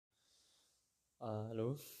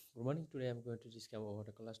Hello, good morning. Today I'm going to discuss about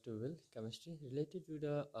the class 12 chemistry related to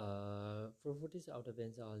the properties of the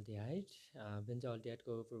belzaldehyde. Belzaldehyde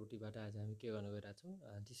को property बाट आज हामी के गर्न गइरहेका छौं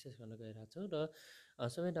डिस्कस गर्न गइरहेका छौं र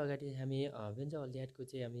सबैभन्दा अगाडि हामी belzaldehyde को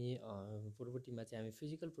चाहिँ हामी property मा चाहिँ हामी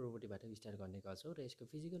physical property बाट स्टार्ट गर्ने गर्छौं र यसको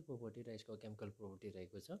physical property र यसको chemical property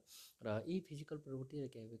रहेको छ र यी physical property र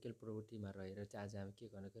chemical property मा रहेर चाहिँ आज हामी के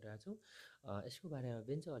गर्न गइरहेका छौं यसको बारेमा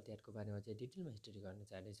belzaldehyde को बारेमा चाहिँ डिटेलमा स्टडी गर्न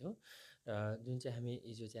चाहन्छौं जुन चाहिँ हामी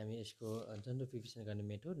हिजो चाहिँ हामी यसको जनरल प्रिपरेसन गर्ने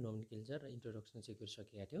मेथड नोमेनक्लेचर र इन्ट्रोडक्सन चाहिँ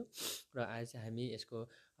गरिसकेका थियौँ र आज चाहिँ हामी यसको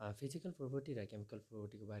फिजिकल प्रोपर्टी र केमिकल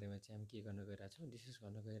प्रोपर्टीको बारेमा चाहिँ हामी के गर्न गइरहेका छौँ डिस्कस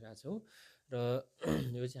गर्न गइरहेका छौँ र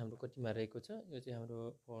यो चाहिँ हाम्रो कतिमा रहेको छ यो चाहिँ हाम्रो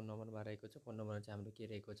 4 नम्बरमा रहेको छ 4 नम्बरमा चाहिँ हाम्रो के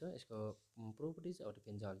रहेको छ यसको प्रोपर्टिज अफ द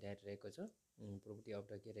बेन्जोअल्डिहाइड रहेको छ प्रोपर्टी अफ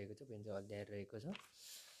द के रहेको छ बेन्जोअल्डिहाइड रहेको छ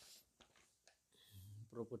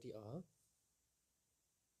property of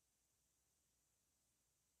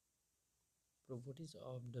properties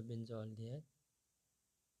of the benzoaldehyde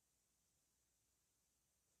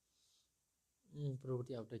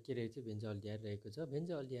property of the के रहेको छ बेन्जोअल्डिहाइड रहेको छ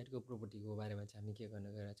बेन्जोअल्डिहाइडको प्रोपर्टीको बारेमा चाहिँ हामी के गर्न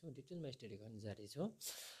गइरहेका छौँ डिटेलमा स्टडी गर्न जारी छौँ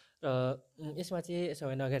र यसमा चाहिँ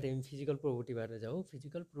सबैभन्दा अगाडि हामी फिजिकल प्रोपर्टीबाट जाउँ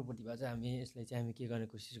फिजिकल प्रोपर्टीमा चाहिँ हामी यसलाई चाहिँ हामी के गर्ने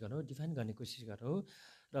कोसिस गरौँ डिफाइन गर्ने कोसिस गरौँ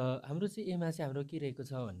र हाम्रो चाहिँ एमा चाहिँ हाम्रो के रहेको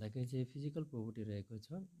छ भन्दाखेरि चाहिँ फिजिकल प्रोपर्टी रहेको छ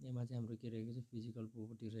एमा चाहिँ हाम्रो के रहेको छ फिजिकल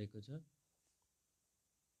प्रोपर्टी रहेको छ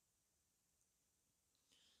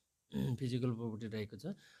फिजिकल प्रोपर्टी रहेको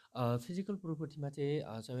छ फिजिकल प्रोपर्टीमा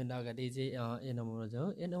चाहिँ सबैभन्दा अगाडि चाहिँ ए नम्बरमा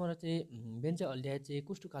जाउँ ए नम्बरमा चाहिँ बेन्जोअल्डिहाइड चाहिँ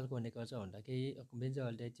कस्तो खालको हुने गर्छ भन्दाखेरि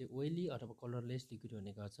बेन्जोअल्डिहाइड चाहिँ ओइली अथवा कलरलेस लिक्विड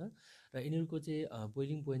हुने गर्छ र यिनीहरूको चाहिँ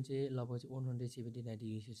बोइलिङ पोइन्ट चाहिँ लगभग 179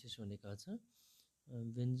 डिग्री सेल्सियस हुने गर्छ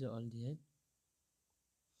बेन्जोअल्डिहाइड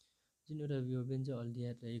जुन एउटा यो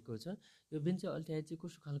बेन्जोअल्डिहाइड रहेको छ यो बेन्जोअल्डिहाइड चाहिँ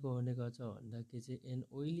कस्तो खालको हुने गर्छ भन्दाखेरि चाहिँ एन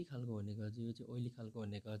ओइली खालको हुने गर्छ यो चाहिँ ओइली खालको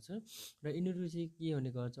हुने गर्छ र यिनीहरू चाहिँ के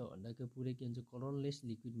हुने गर्छ भन्दाखेरि पुरै के भन्छ कलरलेस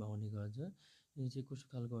लिक्विडमा हुने गर्छ यो चाहिँ कस्तो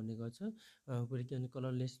खालको हुने गर्छ पुरै के भन्छ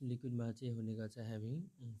कलरलेस लिक्विडमा चाहिँ हुने गर्छ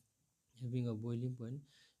ह्याभिङ अ बोइलिङ पोइन्ट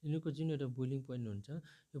यिनीहरूको जुन एउटा बोइलिङ पोइन्ट हुन्छ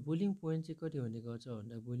यो बोइलिङ पोइन्ट चाहिँ कति हुने गर्छ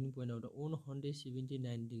भन्दा बोइलिङ पोइन्ट एउटा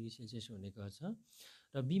 179 डिग्री सेल्सियस हुने गर्छ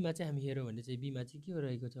र बीमा चाहिँ हामी हेर्यौँ भने चाहिँ बीमा चाहिँ के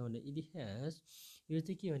रहेको छ भने इट ह्याज यो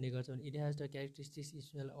चाहिँ के हुने गर्छ भने it has the characteristics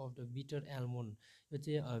smell of the bitter एल्मोन्ड यो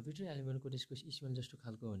चाहिँ बिटर एल्मोन्डको त्यसको स्मेल जस्तो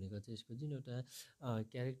खालको हुने गर्छ यसको जुन एउटा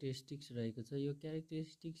क्यारेक्टरिस्टिक्स रहेको छ यो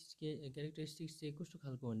क्यारेक्टरिस्टिक्स चाहिँ कस्तो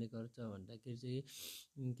खालको हुने गर्छ भन्दाखेरि चाहिँ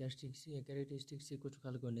क्यारेक्टरिस्टिक्स चाहिँ कस्तो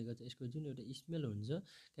खालको हुने गर्छ यसको जुन एउटा स्मेल हुन्छ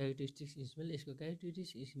क्यारेक्टरिस्टिक्स स्मेल यसको क्यारेक्टरिस्टिक्स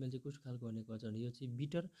स्मेल चाहिँ कस्तो खालको हुने गर्छ भने यो चाहिँ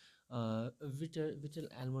बिटर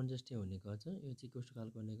एल्मोन्ड जस्तै हुने गर्छ यो चाहिँ कस्तो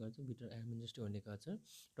खालको हुने गर्छ बिटर एल्मोन्ड जस्तो हुने गर्छ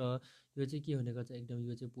र यो चाहिँ के हुने गर्छ एकदम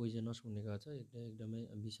यो चाहिँ पोइजनस हुने गर्छ एकदमै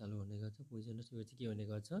विषालु हुने गर्छ पोइजनस यो चाहिँ के हुने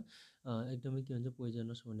गर्छ एकदमै के हुन्छ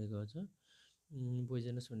पोइजनस हुने गर्छ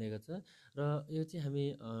पोइजनस हुने गर्छ र यो चाहिँ हामी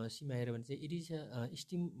सीमा हेऱ्यो भने चाहिँ इट इज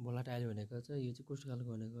स्टिम भोलाटाइल हुने गर्छ यो चाहिँ कस्तो खालको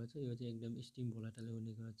हुने गर्छ यो चाहिँ एकदम स्टिम भोलाटाइल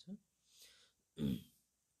हुने गर्छ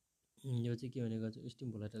यो चाहिँ के हुने गर्छ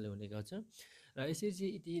स्टिम भोलाटाइल हुने गर्छ र यसरी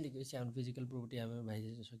चाहिँ यति लेखेपछि हाम्रो फिजिकल प्रोपर्टी हामी भाइ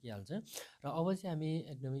सकिहाल्छ र अब चाहिँ हामी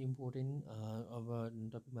एकदमै इम्पोर्टेन्ट अब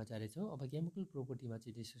टपिकमा जारी छौँ अब केमिकल प्रोपर्टीमा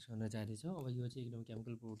चाहिँ डिस्कस गर्न जारी छौँ अब यो चाहिँ एकदम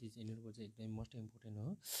केमिकल प्रोपर्टी चाहिँ यिनीहरूको चाहिँ एकदमै मोस्ट इम्पोर्टेन्ट हो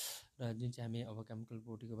र जुन चाहिँ हामी अब केमिकल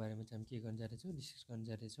प्रोपर्टीको बारेमा चाहिँ हामी के गर्न जारी छौँ डिस्कस गर्न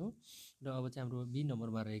जारी छौँ र अब चाहिँ हाम्रो बी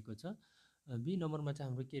नम्बरमा रहेको छ बी नम्बरमा चाहिँ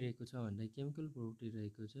हाम्रो के रहेको छ भन्दा केमिकल प्रोपर्टी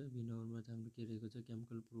रहेको छ बी नम्बरमा चाहिँ हाम्रो के रहेको छ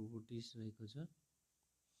केमिकल प्रोपर्टिज रहेको छ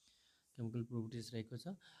केमिकल प्रोपर्टिज रहेको छ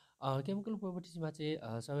केमिकल प्रोपर्टिजमा चाहिँ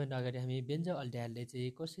सबैभन्दा अगाडि हामी बेन्जोअल्डिहाइडले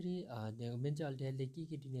चाहिँ कसरी बेन्जोअल्डिहाइडले के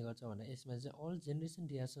दिने गर्छ भन्दा यसमा चाहिँ all generation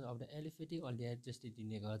reaction of the aliphatic aldehyde जस्तै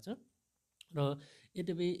दिने गर्छ र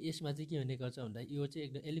यद्यपि यसमा चाहिँ के हुने गर्छ भन्दा यो चाहिँ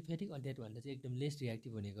एकदम एलिफेटिक अल्डिहाइड भन्दा चाहिँ एकदम लेस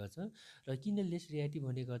रिएक्टिभ हुने गर्छ र किन लेस रिएक्टिभ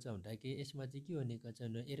हुने गर्छ भन्दाखेरि यसमा चाहिँ के हुने गर्छ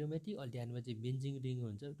भने एरोमेटिक अल्डिहाइडमा चाहिँ बेन्जिन रिङ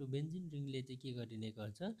हुन्छ त्यो बेन्जिन रिङले चाहिँ के गरिदिने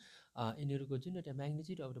गर्छ यिनीहरूको जुन एउटा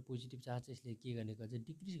magnitude of the positive charge यसले के गर्ने गर्छ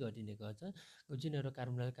डिक्रिज गरिदिने गर्छ जुन एउटा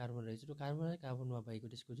कार्बन रहेछ त्यो कार्बनमा भएको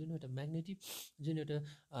त्यसको जुन एउटा जुन एउटा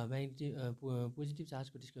पोजिटिभ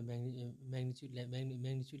चार्जको त्यसको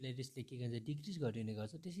म्याग्निट्युडलाई त्यसले के गर्छ डिक्रिज गरिदिने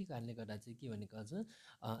गर्छ त्यसै कारणले गर्दा चाहिँ के भन्ने गर्छ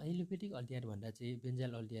एलिफेटिक अल्डिहाइड भन्दा चाहिँ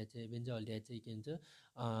बेन्जोअल्डिहाइड चाहिँ के हुन्छ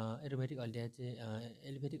एरोमेटिक अल्डिहाइड चाहिँ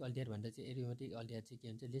एलिफेटिक अल्डिहाइड भन्दा चाहिँ एरोमेटिक अल्डिहाइड चाहिँ के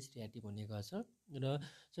हुन्छ लेस रिएक्टिभ हुने गर्छ र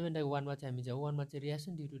सबैभन्दा वानमा चाहिँ हामी जाउँ वानमा चाहिँ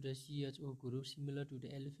reaction due to the CHO group similar to the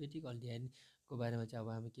aliphatic aldehyde को बारेमा चाहिँ अब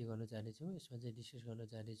हामी के गर्न जानेछौँ, यसमा चाहिँ डिस्कस गर्न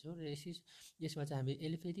जानेछौँ। र यसमा चाहिँ हामी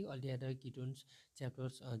एलिफेटिक अल्डिहाइड र किटोन्स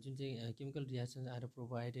च्याप्टर्स जुन चाहिँ केमिकल रिएक्सन आर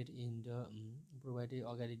प्रोभाइडेड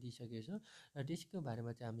अगाडि दिइसकेको छ र त्यसको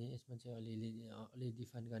बारेमा चाहिँ हामी यसमा चाहिँ अलि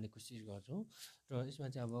डिफाइन गर्ने कोसिस गर्छौँ। र यसमा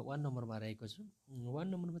चाहिँ अब 1 नम्बरमा रहेको छ। 1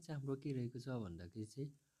 नम्बरमा चाहिँ हाम्रो के रहेको छ भन्दाखेरि चाहिँ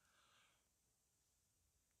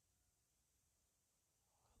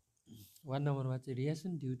 1 नम्बरमा चाहिँ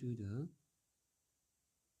reaction due to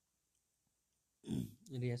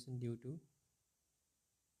CHO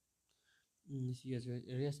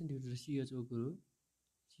group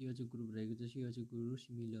रहेको छ। CHO ग्रुप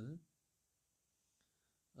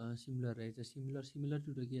सिमिलर रहेको छ। सिमिलर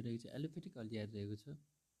टु के रहेको छ, एलिफेटिक अल्डिहाइड रहेको छ।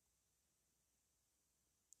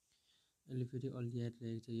 एलिफेटिक अल्डिहाइड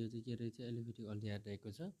रहेको छ। यो चाहिँ के रहेछ, एलिफेटिक अल्डिहाइड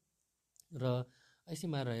रहेको छ। र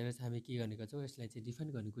यसैमा रहेर चाहिँ हामी के गर्ने गर्छौँ, यसलाई चाहिँ डिफाइन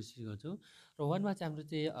गर्ने कोसिस गर्छौँ। र 1मा चाहिँ हाम्रो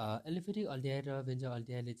चाहिँ एलिफेटिक अल्डिहाइड र बेन्जोइल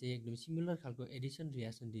अल्डिहाइडले चाहिँ एकदम सिमिलर खालको एडिसन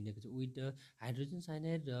रिएक्सन दिनेको छ विथ द हाइड्रोजन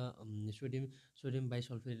साइनाइड र सोडियम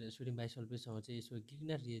बाइसल्फेटसँग चाहिँ यसको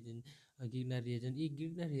गिग्ना रिएजन यी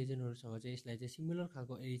गिग्ना रिएजनहरूसँग चाहिँ यसलाई चाहिँ सिमिलर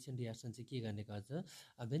खालको एडिसन रिएक्सन चाहिँ के गर्ने गर्छ,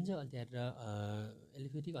 बेन्जोइल अल्डिहाइड र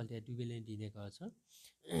एलिफेटिक अल्डिहाइड दुवैले दिने गर्छ।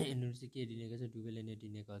 यिनीहरू चाहिँ के दिने गर्छ, दुवैले नै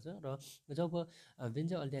दिने गर्छ। र जब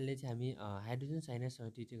बेन्जोइल अल्डिहाइडले चाहिँ हामी हाइड्रोजन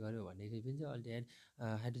साइनाइडसँग ट्रिट गर्यो भने चाहिँ बेन्जोइल अल्डिहाइड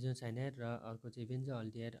हाइड्रोजन साइनाइड र अर्को चाहिँ बेन्जोइल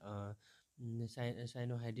अल्डिहाइड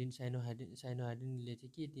साइनोहाइड्रिनले चाहिँ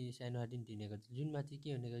के साइनोहाइड्रिन दिने गर्छ, जुनमा चाहिँ के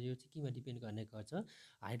हुने गर्छ, यो चाहिँ केमा डिपेन्ड गर्ने गर्छ,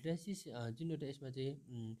 हाइड्रासिस जुन एउटा यसमा चाहिँ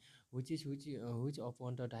which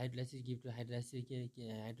upon the हाइड्रासिस give to हाइड्रासिस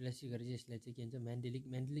हाइड्रासिस गरेर चाहिँ यसलाई चाहिँ के भन्छ,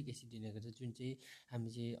 म्यान्डेलिक एसिड दिने गर्छ, जुन चाहिँ हामी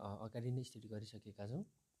चाहिँ अगाडि नै स्टडी गरिसकेका छौँ।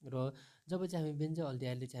 र जब चाहिँ हामी बेन्जोइल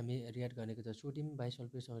अल्डिहाइडले चाहिँ हामी रिएक्ट गरेको छ सोडियम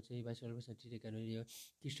बाइसल्फेटसँग ट्रिट गर्ने यो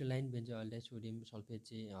क्रिस्टलाइन बेन्जोइल अल्डिहाइड सोडियम सल्फेट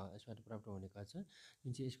चाहिँ यसबाट प्राप्त हुने गर्छ,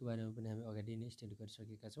 जुन चाहिँ यसको बारेमा पनि हामी अगाडि नै स्टडी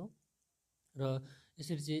गरिसकेका छौँ। र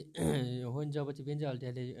यसरी चाहिँ जब चाहिँ बेन्जोइल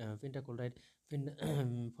अल्डिहाइडले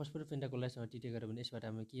फस्फोरस पेन्टाक्लोराइडसँग ट्रिट गर्यो भने यसबाट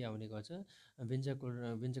हामी के आउने गर्छ,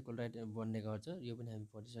 बेन्जोक्लोराइड बन्ने गर्छ। यो पनि हामी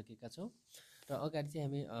पढिसकेका छौँ। र अगाडि चाहिँ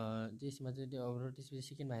हामी त्यसमा चाहिँ त्यसपछि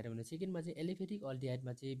सेकेन्डमा हेऱ्यो भने सेकेन्डमा चाहिँ एलिफेटिक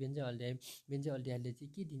अल्डिहाइडमा चाहिँ बेन्जोइल अल्डिहाइडले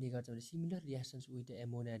चाहिँ के दिने गर्छ भने सिमिलर रिएक्सन्स विथ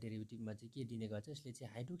एमोनिया डेरिभेटिभमा चाहिँ के दिने गर्छ, यसले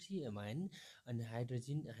चाहिँ हाइड्रोक्सी एमाइन अनि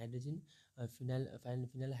हाइड्रोजिन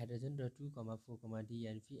फिनाइल हाइड्रोजन र 2,4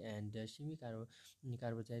 DNP एन्ड सेमी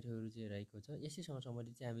कार्बोजाइडहरू चाहिँ रहेको छ। यसैसँग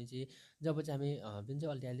सम्बन्धित चाहिँ हामी चाहिँ जब चाहिँ हामी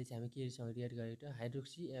बेन्जोइल अल्डिहाइडले चाहिँ हामी केसँग रिएक्ट गरेको थियो,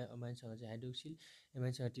 हाइड्रोक्सी एमाइनसँग चाहिँ हाइड्रोक्सिल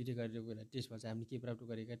एमाइनसँग ट्रिट गरेको बेला त्यसमा चाहिँ हामीले के प्राप्त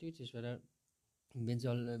गरेका थियौँ, त्यसबाट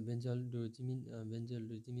बेन्जोल्डोजिमिन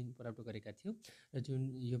प्राप्त गरेका थियौँ। र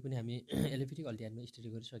जुन यो पनि हामी एलिफेटिक अल्डिहाइडमा स्टडी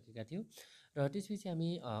गरिसकेका थियौँ। र त्यसपछि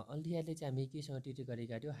हामी अल्डिहाइडले चाहिँ हामी केसँग ट्रिट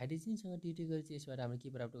गरेका थियौँ, हाइड्रोजिनसँग ट्रिट गरेर चाहिँ यसबाट हामीले के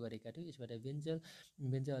प्राप्त गरेका थियौँ, यसबाट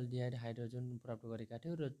बेन्जोइल अल्डिहाइड हाइड्रोजन प्राप्त गरेका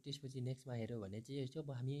थियौँ। र त्यसपछि नेक्स्टमा हेऱ्यौँ भने चाहिँ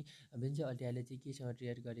जब हामी बेन्जोइल अल्डिहाइडले चाहिँ केसँग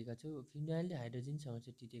ट्रिट गरेका छौँ, फिनाइल हाइड्रोजिनसँग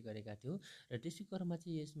चाहिँ ट्रिट गरेका थियौँ। र त्यसै क्रममा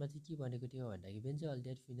चाहिँ यसमा चाहिँ के बनेको थियो भन्दाखेरि बेन्जोइल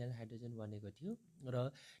अल्डिहाइड फिनाइल हाइड्रोजन बनेको थियो।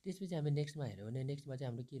 र त्यसपछि हामी नेक्स्टमा हेऱ्यौँ भने नेक्स्टमा चाहिँ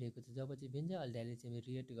हाम्रो के रहेको छ, जब चाहिँ बेन्जोइल अल्डिहाइडले चाहिँ हामी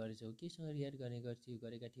रिएक्ट गरेछौँ, केसँग रिएक्ट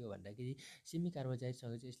गरेका थियो भन्दाखेरि सेमी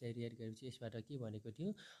कार्बोजाइडसँग चाहिँ यसलाई रिएक्ट गरेपछि यसबाट के बनेको थियो,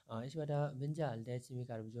 यसबाट बेन्जोइल अल्डिहाइड सेमी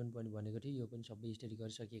कार्बोजोन पनि बनेको थियो। यो पनि सबै स्टडी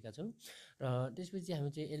गरिसकेका छौँ। र त्यसपछि हामी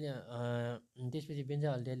चाहिँ त्यसपछि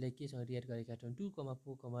बेन्जोइल अल्डिहाइडले केसँग रिएक्ट गरेका थियौँ,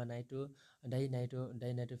 2,4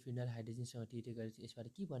 डाइनाइट्रो फिनाइल हाइड्रोजनसँग ट्रिट गरेपछि यसबाट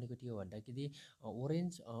के बनेको थियो भन्दाखेरि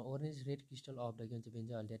orange red crystal of the के भन्छ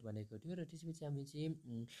बेन्जोइल अल्डिहाइड बनेको थियो। र त्यसपछि हामी चाहिँ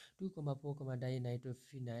 2,4 डाइनाइट्रो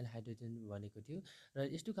फिनाइल हाइड्रोजन बनेको थियो। र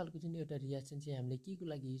यस्तो खालको जुन एउटा रिएक्सन चाहिँ हामीले के को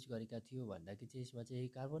लागि युज गरेका थियौँ भन्दाखेरि चाहिँ यसमा चाहिँ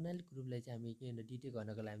कार्बोनाइल ग्रुपलाई चाहिँ हामी के डिटेक्ट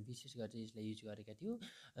गर्नको लागि विशेष गरी चाहिँ यसलाई युज गरेका थियौँ,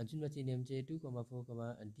 जुनमा चाहिँ नेम चाहिँ 2,4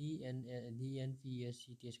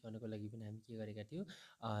 DNPSC टेस्ट गर्नको लागि पनि हामी के गरेका थियौँ,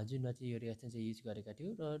 जुनमा चाहिँ यो रिएक्सन चाहिँ युज गरेका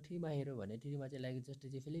थियौँ। र 3मा हेऱ्यौँ भने 3मा चाहिँ लाइक जस्तै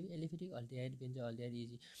चाहिँ एलिफेटिक अल्डिहाइड बेन्जोइल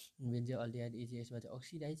अल्डिहाइड इज यसमा चाहिँ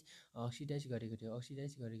अक्सिडाइज गरेको थियो,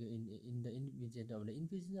 अक्सिडाइज गरेको इन द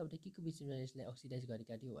इन्भिजन अब के को बिचमा यसलाई अक्सिडाइज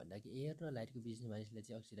गरेका थियो भन्दाखेरि एयर र लाइटको बिचमा यसलाई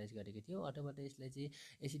चाहिँ अक्सिडाइज गरेको थियो, अथवा त यसलाई चाहिँ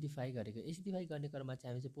एसिडिफाई गर्ने क्रममा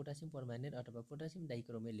चाहिँ हामी चाहिँ पोटासियम पर्मानेन्ट अथवा पोटासियम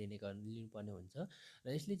डाइक्रोमेट लिनुपर्ने हुन्छ। र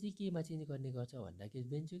यसले चाहिँ केमा चेन्ज गर्ने गर्छ भन्दाखेरि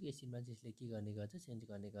बेन्जोइक एसिडमा चाहिँ यसले के गर्ने गर्छ, चेन्ज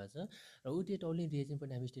गर्ने गर्छ। र उटे टौलिन रिएजेन्ट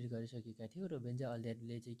पनि हामी स्टडी गरिसकेका थियौँ। र बेन्जोइल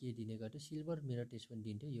अल्डिहाइडले चाहिँ के दिने गर्थ्यो, सिल्भर मिरर टेस्ट पनि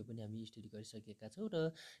दिन्थ्यो, यो पनि हामी स्टडी गरिसकेका छौँ।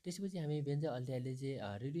 र त्यसपछि हामी बेन्जोइल अल्डिहाइडले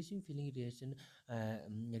चाहिँ reducing feeling reaction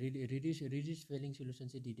reduce feeling solution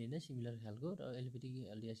चाहिँ दिँदैन सिमिलर खालको, र एलिफेटिक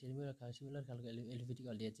अल्डिहाइड सिमिलर खालको एलिफेटिक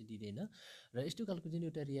अल्डिहाइड चाहिँ दिँदैन। र यस्तो खालको जुन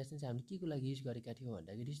एउटा रिएक्सन चाहिँ हामीले के को लागि युज गरेका थियौँ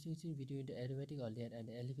भन्दाखेरि डिस्टिङ्सन between the aromatic aldehyde and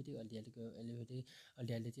aliphatic अल्डिहाइडले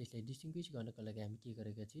चाहिँ यसलाई डिस्टिङ्ग्विस गर्नको लागि हामी के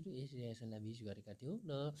गरेका थियौँ, यस रिएक्सनलाई हामी युज गरेका थियौँ।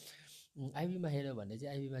 र आइबीमा हेऱ्यो भने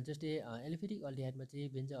चाहिँ आइबीमा जस्तै एलिफेटिक अल्डिहाइडमा चाहिँ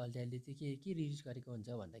बेन्जा अल्डिहाइडले चाहिँ के रिड्युस गरेको हुन्छ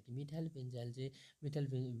भन्दाखेरि मिथाइल बेन्जाइल चाहिँ मिथाइल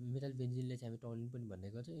बेन्जिनले चाहिँ हामी टर्लिन पनि भन्ने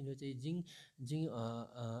गर्छौँ। यिनीहरू चाहिँ जिङ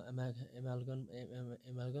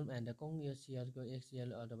एमाल्गम एन्ड कङ एसिएलको एक्सिएल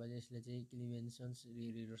अथवा यसले चाहिँ क्लिमेन्सन्स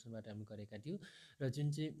रिडक्सनबाट हामी गरेका थियौँ र जुन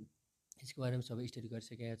चाहिँ यसको बारेमा सबै स्टडी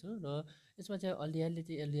गरिसकेका छौँ। र यसमा चाहिँ अल्डिहाइडले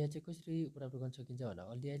चाहिँ एल्डिहाइड चाहिँ कसरी प्राप्त गर्न सकिन्छ भन्दा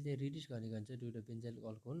अल्डिहाइडले रिड्युस गर्ने भन्छ ड्यु टु बेन्जाइल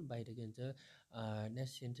अल्कोहल बाहिर के भन्छ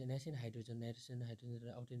नेसिन हाइड्रोजन र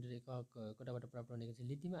आउटेन्डर कताबाट प्राप्त गर्ने गर्छ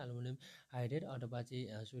लिथियम एल्युमिनियम हाइड्रेट अथवा चाहिँ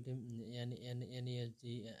सोडियम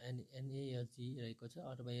एनएएचजी रहेको छ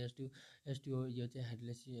अथवा एस2 यो चाहिँ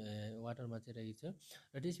हाइड्रोलेस वाटरमा चाहिँ रहेको छ।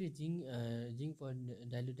 र त्यसपछि जिङ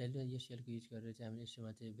डाइल्युट एसिएलको युज गरेर चाहिँ हामीले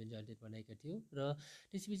यसमा चाहिँ बेन्जाइल अल्डिहाइड बनाएका थियौँ। र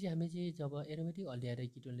त्यसपछि हामी चाहिँ जब एरोमेटिक अल्डिहाइड र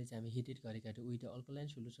किटोनले चाहिँ हामी हिटेड गरेका थियौँ with alkaline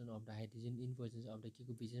solution of the hydrogen in presence of the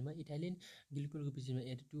केको बिचमा इथाइलिन ग्लिकोलको बिचमा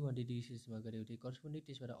 200 डिग्री सेल्सियसमा गरेको थियो करस्पोन्डिङ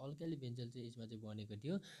त्यसबाट अल्काइल बेन्जल चाहिँ यसमा चाहिँ बनेको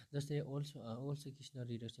थियो जस्तै ओल्स किस्नर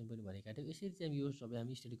रिडक्सन पनि भनेका थियौँ। यसरी चाहिँ यो सबै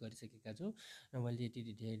हामी स्टडी गरिसकेका छौँ र मैले यति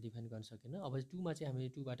डिफाइन गर्न सकेन। अब 2मा चाहिँ हामी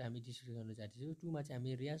 2बाट हामी डिस्कस गर्न जाँदैछौँ। 2मा चाहिँ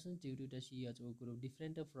हामी reaction due to the CHO group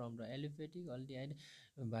different from the aliphatic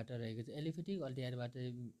अल्डिहाइडबाट रहेको छ। एलिफेटिक अल्डिहाइडबाट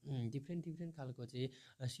डिफ्रेन्ट खालको चाहिँ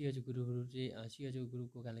CHO ग्रुपहरू चाहिँ CHO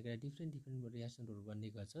ग्रुपको कारणले गर्दा डिफ्रेन्ट रिएक्सनहरू बन्ने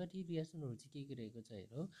गर्छ। ती रिएक्सनहरू चाहिँ के रहेको छ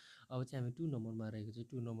हेरौँ। अब चाहिँ हामी 2 नम्बरमा रहेको छ।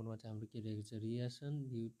 2 नम्बरमा चाहिँ हाम्रो के रहेको छ reaction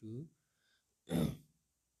due to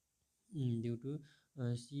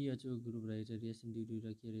CHO group रहेको छ। रिएक्सन ड्यु टु र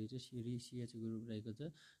के रहेको छ CHO ग्रुप रहेको छ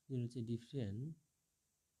जुन चाहिँ डिफ्रेन्ट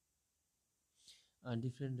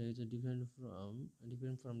रहेको छ डिफ्रेन्ट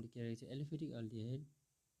फ्रम के रहेको छ एलिफेटिक अल्डिहाइड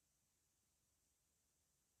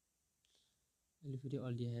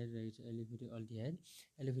रहेछ। एलिफेटिक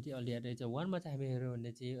अल्डिहाइड रहेछ। 1मा चाहिँ हामी हेऱ्यौँ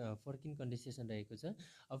भने चाहिँ फर्किङ कन्डेन्सेसन रहेको छ।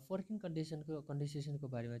 अब फर्किङ कन्डेन्सेसनको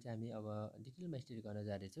बारेमा चाहिँ हामी अब डिटेलमा स्टडी गर्न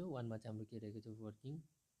जाँदैछौँ। 1मा चाहिँ हाम्रो के रहेको छ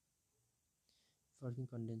फर्किङ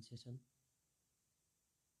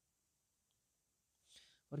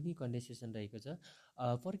कन्डेन्सेसन रहेको छ।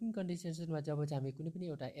 फर्किङ कन्डेन्सेसनमा जब चाहिँ हामी कुनै पनि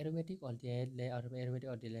एउटा एरोमेटिक अल्डिहाइडलाई अथवा एरोमेटिक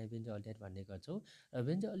अल्डिहाइडलाई बेन्जो अल्डिहाइड भन्ने गर्छौँ। र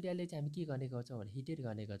बेन्जो अल्डिहाइडले चाहिँ हामी के गर्ने गर्छौँ भने हिटेड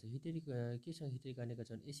गर्ने गर्छौँ। केसँग हिटेड गर्ने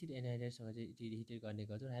गर्छौँ भने एसिड एनाहाइड्रेटसँग चाहिँ हिटेड गर्ने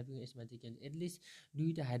गर्छौँ। ह्याभिङ यसमा चाहिँ के भन्छ एटलिस्ट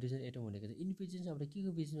 2टा हाइड्रोजन एटम हुने गर्छ। इन प्रेजेन्स अफ द के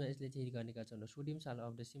को बिचमा यसले चाहिँ हिट गर्ने गर्छ भने sodium salt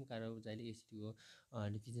of the same carboxylic acid हो।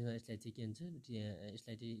 अनि बिचमा यसलाई चाहिँ के भन्छ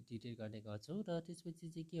यसलाई चाहिँ हिटेड गर्ने गर्छौँ। र त्यसपछि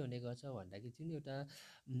चाहिँ के हुने गर्छ भन्दाखेरि जुन एउटा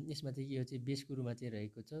यसमा चाहिँ यो चाहिँ बेसको रूपमा चाहिँ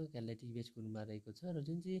रहेको छ क्याटालिटिक बेसको रूपमा रहेको छ। र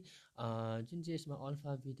जुन चाहिँ यसमा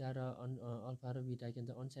अल्फा र बिटा के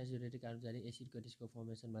भन्छ अनस्याचुरेटेड कार्बोक्सिलिक एसिडको त्यसको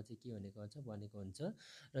फर्मेसनमा चाहिँ के हुने गर्छ बनेको हुन्छ।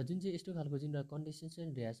 र जुन चाहिँ यस्तो खालको जुन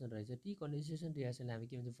कन्डेन्सेसन रिएक्सन रहेछ ती कन्डेन्सेसन रिएक्सनलाई हामी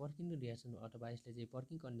के भन्छ फर्किङ रिएक्सन अथवा यसले चाहिँ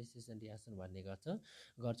फर्किङ कन्डेन्सेसन रिएक्सन भन्ने गर्छौँ।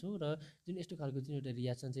 र जुन यस्तो खालको जुन एउटा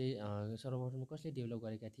रिएक्सन चाहिँ सर्वप्रथम कसले डेभलप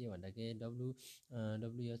गरेका थिए भन्दाखेरि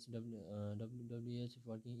डब्लुएच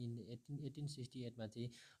फर्किङ इन 1868मा चाहिँ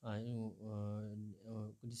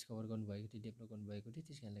डिस्कभर गर्नुभएको थियो डेभलप गर्नुभएको थियो।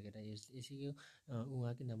 त्यस कारणले गर्दा यसैको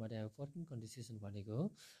उहाँकै नामबाट फर्किङ कन्डेन्सेसन भनेको हो।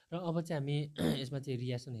 र अब चाहिँ हामी यसमा चाहिँ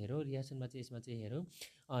रिएक्सनमा चाहिँ यसमा चाहिँ हेरौँ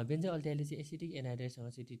बेन्जो अल्डिहाइडले चाहिँ एसिटिक एनाहाइड्रेटसँग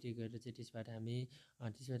चाहिँ ट्रिट गरेर चाहिँ त्यसबाट हामी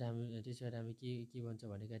के भन्छ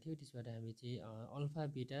भनेका थियौँ। त्यसबाट हामी चाहिँ अल्फा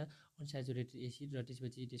बिटा अनस्याचुरेटेड एसिड र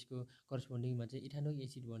त्यसपछि त्यसको करस्पोन्डिङमा चाहिँ इथानोइक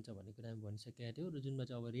एसिड बन्छ भन्ने कुरा हामी भनिसकेका थियौँ। र जुनमा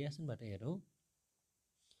चाहिँ अब रिएक्सनबाट हेरौँ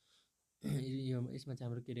यसमा चाहिँ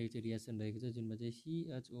हाम्रो के रहेको छ रिएक्सन रहेको छ जुनमा चाहिँ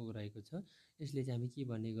CHO रहेको छ। यसले चाहिँ हामी के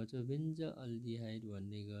भन्ने गर्छौँ बेन्जो अल्डिहाइड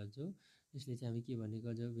भन्ने गर्छौँ। यसले चाहिँ हामी के भन्ने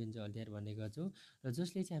गर्छौँ बेन्जो अल्डिहाइड भन्ने गर्छौँ। र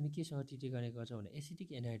जसले चाहिँ हामी केसँग ट्रिट गर्ने गर्छौँ भने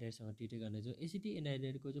एसिटिक एनाहाइड्रेटसँग ट्रिट गर्नेछौँ। एसिटिक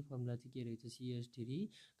एनाहाइड्रेटको चाहिँ फर्मुला चाहिँ के रहेछ CH3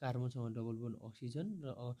 कार्बनसँग डबल बोन्ड अक्सिजन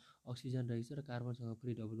र अक्सिजन रहेछ र कार्बनसँग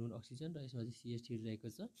फ्री डबल बोन्ड अक्सिजन र यसमा चाहिँ CH3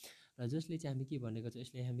 रहेको छ। र जसले चाहिँ हामी के भन्ने गर्छौँ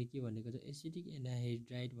यसलाई हामी के भन्ने गर्छौँ एसिटिक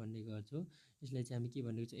एनाहाइड्राइड भन्ने गर्छौँ। यसलाई चाहिँ हामी के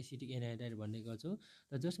भन्ने गर्छौँ एसिटिक एनाहाइड्राइड भन्ने गर्छौँ।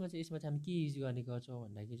 र यसमा चाहिँ हामी के युज गर्ने गर्छौँ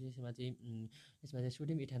भन्दाखेरि चाहिँ यसमा चाहिँ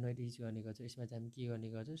सोडियम इथानोइड युज गर्ने गर्छौँ। यसमा चाहिँ हामी के गर्ने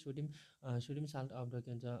गर्छौँ सोडियम साल्ट अफ द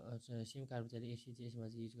के भन्छ सेम कार्बोक्सिलिक एसिड चाहिँ यसमा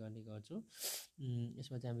चाहिँ युज गर्ने गर्छौँ।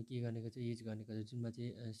 यसमा चाहिँ हामी के गर्ने गर्छौँ युज गर्ने गर्छौँ जुनमा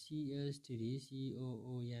चाहिँ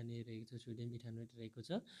CH3COO यहाँनिर रहेको छ सोडियम इथानोइड रहेको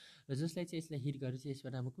छ। र जसलाई चाहिँ यसलाई हिट गरेर चाहिँ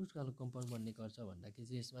यसबाट हाम्रो कस्तो खालको कम्पाउन्ड बन्ने गर्छ भन्दाखेरि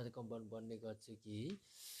चाहिँ यसमा चाहिँ कम्पाउन्ड बन्ने गर्छ कि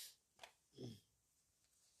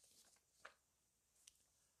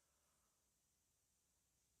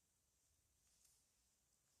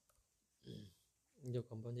यो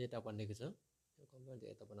कम्पाउन्ड चाहिँ यता बनेको छ। यो कम्पाउन्ड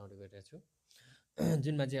चाहिँ यता बनाउने गरिरहेको छु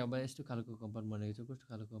जुनमा चाहिँ अब यस्तो खालको कम्पाउन्ड बनेको छ। कस्तो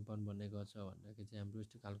खालको कम्पाउन्ड बन्ने गर्छ भन्दाखेरि चाहिँ हाम्रो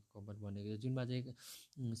यस्तो खालको कम्पाउन्ड बनेको छ जुनमा चाहिँ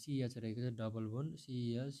CH रहेको छ डबल बोन्ड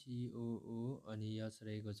COO अनि यस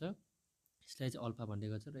रहेको छ। यसलाई चाहिँ अल्फा भन्ने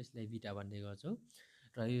गर्छौँ र यसलाई बिटा भन्ने गर्छौँ।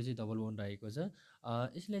 र यो चाहिँ डबल बोन्ड रहेको छ।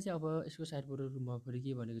 यसले चाहिँ अब यसको साइडबाट रुममा फेरि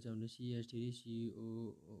के भनेको छ भने CH3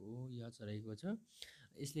 COOH रहेको छ।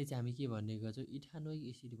 यसले चाहिँ हामी के भन्ने गर्छौँ इथानोइक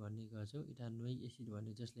एसिड भन्ने गर्छौँ, इथानोइक एसिड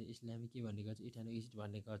भन्ने जसले यसले हामी के भन्ने गर्छौँ इथानोइक एसिड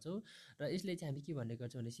भन्ने गर्छौँ। र यसले चाहिँ हामी के भन्ने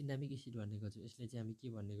गर्छौँ भने सिनामिक एसिड भन्ने गर्छौँ। यसले चाहिँ हामी के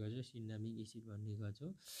भन्ने गर्छौँ सिनामिक एसिड भन्ने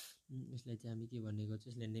गर्छौँ। यसलाई चाहिँ हामी के भन्ने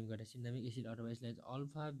गर्छौँ यसलाई नेम गरेर सिनामिक एसिड अथवा यसलाई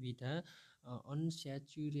अल्फा बिटा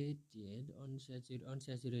अनस्याचुरेटेड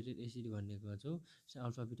एसिड भन्ने गर्छौँ।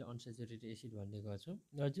 अल्फा बिटा अनस्याचुरेटेड एसिड भन्ने गर्छौँ।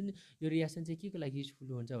 र जुन यो रिएक्सन चाहिँ के को लागि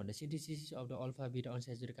युजफुल हुन्छ भन्दा सिन्थेसिस अफ द अल्फा बिटा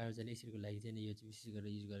अनस्याचुरेटेड कार्बोक्सिलिक एसिडको लागि चाहिँ यो चाहिँ विशेष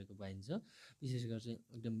गरेर युज गरेको पाइन्छ। विशेष गरेर चाहिँ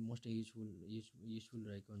एकदम मोस्ट युजफुल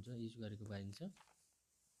रहेको हुन्छ, युज गरेको पाइन्छ।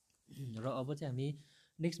 र अब चाहिँ हामी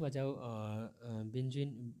नेक्स्टमा जाउँ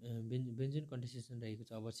बेन्जिन कन्डेन्सेसन रहेको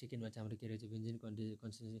छ। अब सेकेन्डमा चाहिँ हाम्रो के रहेछ बेन्जिन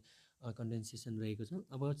कन्डेन्सेसन रहेको छ।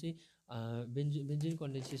 अब चाहिँ बेन्जिन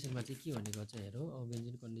कन्डेन्सेसनमा चाहिँ के भनेको छ हेरौँ। अब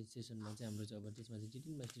बेन्जिन कन्डेन्सेसनमा चाहिँ हाम्रो चाहिँ अब त्यसमा चाहिँ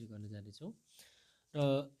डिटेलमा स्टडी गर्न जाँदैछौँ। र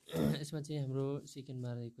यसमा चाहिँ हाम्रो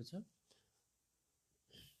सेकेन्डमा रहेको छ,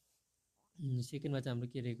 सेकेन्डमा चाहिँ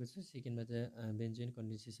हाम्रो के रहेको छ, सेकेन्डमा चाहिँ बेन्जिन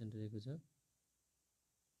कन्डेन्सेसन रहेको छ।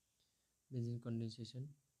 बेन्जिन कन्डेन्सेसन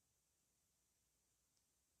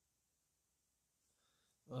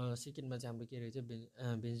सेकेन्डमा चाहिँ हाम्रो के रहेछ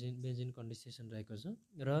बेन्जिन कन्डेन्सेसन रहेको छ।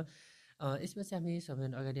 र यसमा चाहिँ हामी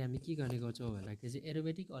सबैभन्दा अगाडि हामी के गर्ने गर्छौँ भन्दाखेरि चाहिँ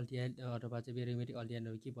एरोमेटिक अल्डिहाइड अथवा चाहिँ एरोमेटिक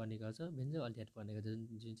अल्डिहाइडहरू के बनेको छ बेन्जो अल्डिहाइड बनेको छ,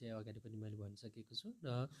 जुन चाहिँ अगाडि पनि मैले भनिसकेको छु।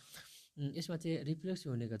 र यसमा चाहिँ रिफ्लुक्स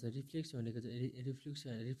हुनेको छ, रिफ्लुक्स हुनेको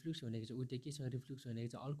छ उल्टे केसँग रिफ्लुक्स हुनेको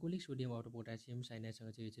छ अल्कोहोलिक सोडियम अथवा पोटासियम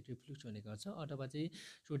साइनाइडसँग चाहिँ यो चाहिँ रिफ्लुक्स हुने गर्छ। अथवा चाहिँ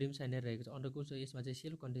सोडियम साइनाइड रहेको छ अन्डरगोज यसमा चाहिँ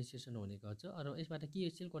सेल कन्डेन्सेसन हुने गर्छ। र यसबाट के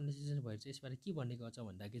सेल कन्डेन्सेसन भएर चाहिँ यसबाट के भन्ने गर्छ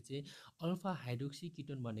भन्दाखेरि चाहिँ अल्फा हाइड्रोक्सी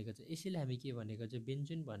किटोन भनेको छ। यसैले हामी के भनेको छ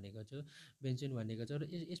बेन्जिन भनेको छ, बेन्जिन भनेको छ।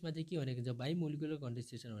 र यसमा चाहिँ के भनेको छ बाइमोलिकुलर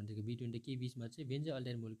कन्डेन्सेसन भनेको बिट्विन द के बिचमा चाहिँ बेन्जो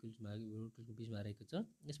अल्डिहाइड मोलिकुलको बिचमा रहेको छ।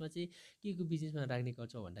 यसमा चाहिँ के को बिचमा राख्ने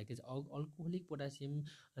गर्छ भन्दाखेरि चाहिँ अल्कोहोलिक पोटासियम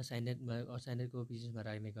साइनाइडको बिचमा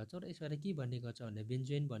राख्ने गर्छ। र यसबाट के भन्ने गर्छ भने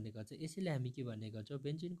बेन्जोइन भन्ने गर्छ। यसैले हामी के भन्ने गर्छौँ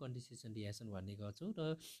बेन्जिन कन्डेन्सेसन रिएक्सन भन्ने गर्छौँ।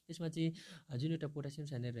 र यसमा चाहिँ जुन एउटा पोटासियम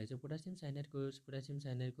साइनाइड रहेछ पोटासियम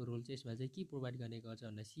साइनाइडको रोल चाहिँ यसमा चाहिँ के प्रोभाइड गर्ने गर्छ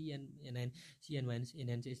भन्दा CN माइनस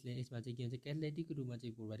एनएन चाहिँ यसमा चाहिँ के हुन्छ क्याटालाइटिकको रूपमा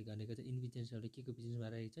चाहिँ प्रोभाइड गर्ने गर्छ। इन्भिजेन्सहरू के को बिजनेसमा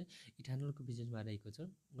रहेको छ इथानोलको बिजनेसमा रहेको छ।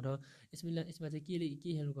 र यसमा चाहिँ के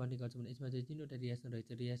हेल्प गर्ने गर्छ भने यसमा चाहिँ तिनवटा रिएक्सन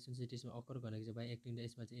रहेछ, रिएक्सन चाहिँ त्यसमा अकर गरेको छ बाई एक्टिङ।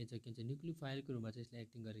 यसमा चाहिँ एज के हुन्छ न्युक्लियोफाइलको रूपमा चाहिँ यसले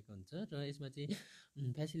एक्टिङ गरेको हुन्छ। र यसमा चाहिँ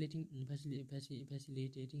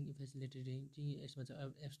फेसिलिटेटिङ यसमा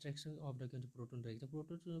चाहिँ एब्स्ट्रेक्सन अफ द के भन्छ प्रोटोन रहेको छ।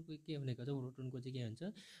 प्रोटोनको के हुने गर्छ प्रोटोनको चाहिँ के हुन्छ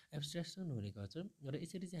एब्स्ट्रेक्सन हुने गर्छ। र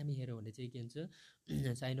यसरी चाहिँ हामी हेऱ्यौँ भने चाहिँ के हुन्छ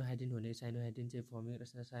साइनोहाइड्रिन चाहिँ फर्मिङ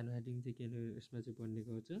साइनोहाइड्रिन चाहिँ के यसमा चाहिँ बन्ने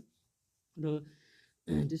गर्छ। र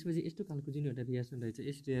त्यसपछि यस्तो खालको जुन एउटा रिएक्सन रहेछ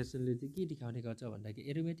यस रिएक्सनले चाहिँ के देखाउने गर्छ भन्दाखेरि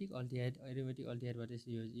एरोमेटिक अल्डिहाइडबाट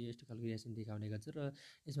यो यस्तो खालको रिएक्सन देखाउने गर्छ। र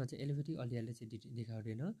यसमा चाहिँ एलोमेटिक अल्डिहाइडले चाहिँ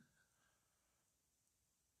देखाउँदैन।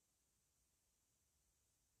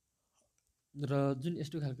 र जुन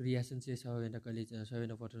यस्तो खालको रिएक्सन चाहिँ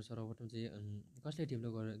सर्वप्रथम चाहिँ कसले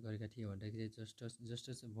डेभलप गरेका थिए भन्दाखेरि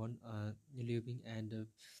जस्टस भन ल्युबिङ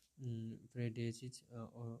एन्ड फ्रेडेरिच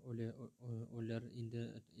ओलर इन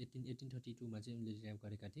द 1832मा चाहिँ उनले डेभलप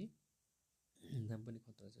गरेका थिए। नाम पनि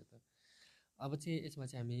खतरा छ त। अब चाहिँ यसमा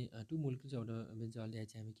चाहिँ हामी टु मोलिकुल्स अफ द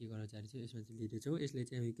बेन्जोअल्डिहाइड चाहिँ हामी के गर्न चाहन्छौँ यसमा चाहिँ लिँदैछौँ। यसले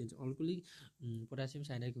चाहिँ हामी के भन्छ अल्कोहोलिक पोटासियम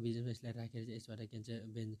साइनाइडको बिचमा यसलाई राखेर चाहिँ यसबाट के भन्छ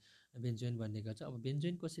बेन्जोइन भन्ने गर्छ। अब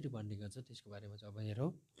बेन्जोइन कसरी भन्ने गर्छ त्यसको बारेमा चाहिँ अब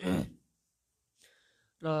हेरौँ।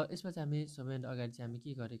 र यसमा चाहिँ हामी सबैभन्दा अगाडि चाहिँ हामी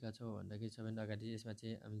के गरेका छौँ भन्दाखेरि सबैभन्दा अगाडि यसमा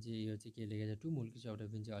चाहिँ हामी चाहिँ यो चाहिँ के लेखेका छौँ टु मोलिकुल्स अफ द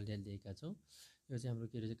बेन्जोअल्डिहाइड लेखेका छौँ। यो चाहिँ हाम्रो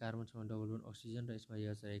के रहेछ कार्बनसँग डबल बोन्ड अक्सिजन र यसमा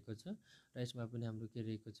यो रहेको छ। र यसमा पनि हाम्रो के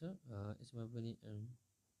रहेको छ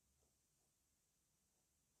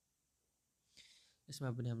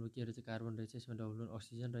यसमा पनि हाम्रो के रहेछ कार्बन रहेछ, यसमा डबल बोन्ड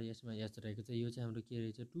अक्सिजन र यसमा एच रहेको छ। यो चाहिँ हाम्रो के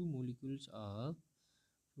रहेछ टु मोलिकुल्स अफ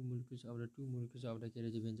द के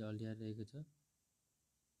रहेछ बेन्जोअल्डिहाइड रहेको छ।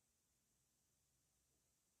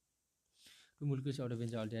 टु मोलिकुल्स अफ द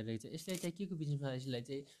बेन्जोअल्डिहाइड रहेको छ। यसलाई चाहिँ के को बिजनेसमा यसलाई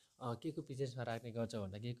चाहिँ के को बिजनेसमा राख्ने गर्छ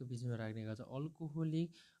भन्दा के को बिजनेसमा राख्ने गर्छ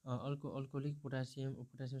अल्कोहोलिक पोटासियम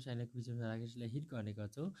साइनाइडको बिजनेसमा राखेर यसलाई हिट गर्ने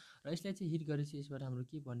गर्छौँ। र यसलाई चाहिँ हिट गरेपछि यसबाट हाम्रो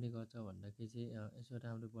के बन्ने गर्छ भन्दाखेरि चाहिँ यसबाट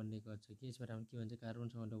हाम्रो बन्ने गर्छ कि यसबाट हाम्रो के भन्छ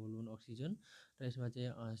कार्बनसँग डबल बोन्ड अक्सिजन र यसमा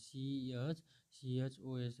चाहिँ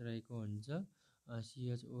CHOH रहेको हुन्छ,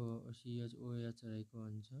 CHOH रहेको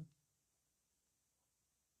हुन्छ।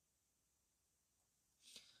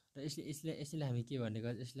 र यसले हामी के भन्ने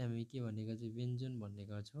गर्छ बेन्जोन भन्ने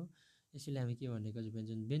गर्छौँ। यसैले हामी के भनेको छ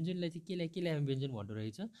बेन्जोन बेन्जोनलाई चाहिँ केलाई हामी बेन्जोन भन्दो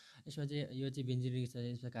रहेछ यसमा चाहिँ यो चाहिँ बेन्जिन रहेछ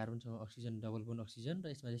यसमा कार्बन छ अक्सिजन डबल बोन्ड अक्सिजन र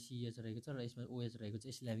यसमा चाहिँ सिएच रहेको छ र यसमा ओएच रहेको छ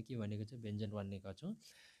यसले हामी के भनेको छ बेन्जोन भनेको छौँ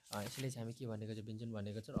यसले चाहिँ हामी के भनेको छ बेन्जोन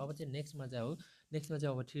भनेको छ अब चाहिँ नेक्स्टमा चाहिँ हो नेक्स्टमा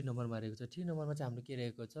चाहिँ अब 3 नम्बरमा रहेको छ 3 नम्बरमा चाहिँ हाम्रो के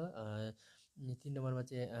रहेको छ 3 नम्बरमा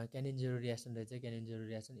चाहिँ क्यानिन जेरो रिएक्सन रहेछ क्यानिन zero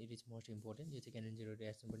reaction it is most important यो चाहिँ क्यानिन जेरो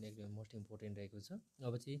रिएक्सन पनि एकदम मोस्ट इम्पोर्टेन्ट रहेको छ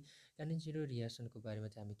अब चाहिँ क्यानिन जेरो रिएक्सनको बारेमा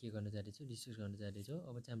चाहिँ हामी के गर्न जाँदैछौँ डिस्कस गर्न जाँदैछौँ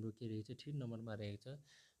अब चाहिँ हाम्रो के रहेको छ 3 नम्बरमा रहेको छ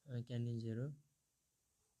क्यानिन जेरो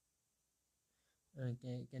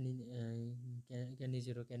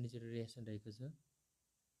क्यानिन जेरो रिएक्सन रहेको छ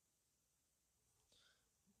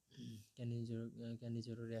क्यानिन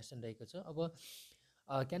जेरो रिएक्सन रहेको छ अब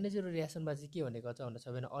क्यानिन जेरो रिएक्सनमा चाहिँ के भनेको छ भन्दा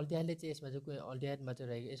सबैजना अल्डिहाइडले चाहिँ यसमा चाहिँ अल्डिहाइडमा चाहिँ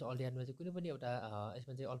रहेको यस अल्डिहाइडमा चाहिँ कुनै पनि एउटा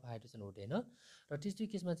यसमा चाहिँ अल्फा हाइड्रोजन हुँदैन र त्यस्तो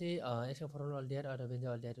केसमा चाहिँ यसमा फर्मल अल्डिहाइड अथवा बेन्जो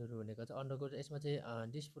अल्डिहाइडहरू भनेको छ अन्डरगो यसमा चाहिँ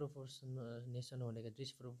डिस्प्रोपोर्सनेसन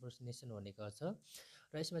भनेको छ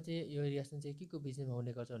र यसमा चाहिँ यो रिएक्सन चाहिँ के को बिजनेसमा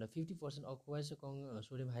हुने गर्छ भन्दा 50% अक्वाइज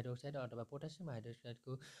सोडियम हाइड्रोक्साइड अथवा पोटासियम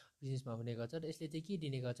हाइड्रोक्साइडको बिजनेसमा हुने गर्छ र यसले चाहिँ के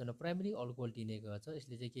दिने गर्छ भने प्राइमेरी अल्कोहल दिने गर्छ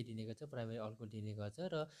यसले चाहिँ के दिने गर्छ प्राइमेरी अल्कोहल दिने गर्छ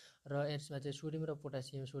र यसमा चाहिँ सोडियम र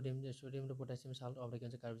पोटासियम साल्ट अफ के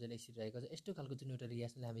भन्छ कार्बोक्सिलिक एसिड रहेको छ यस्तो खालको जुन एउटा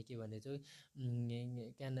रिएक्सनले हामी के भने चाहिँ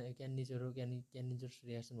क्यानिजोरो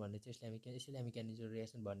रिएक्सन भन्ने चाहिँ यसले हामी क्यानिजोरो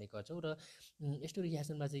रिएक्सन भन्ने गर्छौँ र यस्तो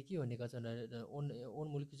रिएक्सनमा चाहिँ के हुने गर्छ भने ओन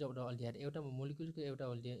मोलिकुल एउटा अल्डिहाइड एउटा मोलिकुलको एउटा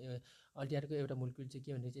अल्डिहाइडको एउटा मोलिकुल चाहिँ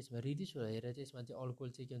के भने चाहिँ यसमा रिड्युस भएर चाहिँ यसमा चाहिँ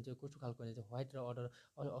अल्कोहल चाहिँ के हुन्छ कस्तो खालको भने चाहिँ व्हाइट र अदर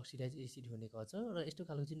अक्सिडाइज एसिड हुने गर्छ र यस्तो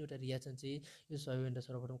खालको जुन एउटा रिएक्सन चाहिँ यो सबैभन्दा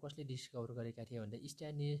सर्वप्रथम कसले डिस्कभर गरेका थिए भन्दा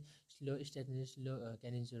स्ट्यानिस्लो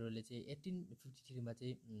क्यानिन्जेरोले चाहिँ 1853मा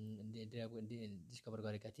चाहिँ डिस्कभर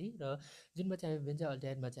गरेका थिए र जुनमा चाहिँ हामी बेन्जा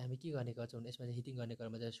अल्डिहाइडमा चाहिँ हामी के गर्ने गर्छौँ भने यसमा चाहिँ हिटिङ गर्ने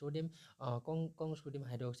क्रममा चाहिँ सोडियम कङ सोडियम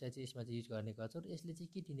हाइड्रोक्साइड चाहिँ यसमा चाहिँ युज गर्ने गर्छौँ र यसले चाहिँ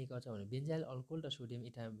के दिने गर्छ भने बेन्जाइल अल्कोहल र सोडियम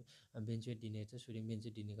बेन्जोएट दिने गर्छ सोडियम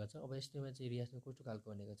बेन्जोएट दिने गर्छ अब यसमा चाहिँ रिएक्सन कस्तो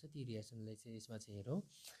खालको भनेको छ ती रिएक्सनलाई चाहिँ यसमा चाहिँ हेरौँ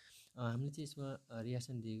हामीले चाहिँ यसमा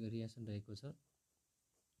रिएक्सन रहेको छ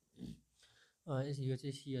यो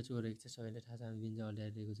चाहिँ सिएचओ रहेको छ सबैलाई थाहा छ हामी बेन्जा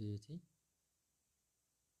अल्डिहाइड रहेको छ यो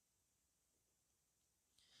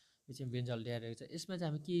चाहिँ बेन्जा अल्डिहाइड रहेको छ यसमा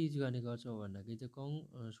चाहिँ हामी के युज गर्ने गर्छौँ भन्दाखेरि चाहिँ कङ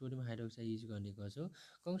सोडियम हाइड्रोक्साइड युज गर्ने गर्छौँ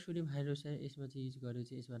कङ सोडियम हाइड्रोक्साइड यसमा चाहिँ युज गरेर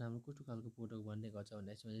चाहिँ यसबाट हाम्रो कस्तो खालको प्रोडक्ट भन्ने गर्छ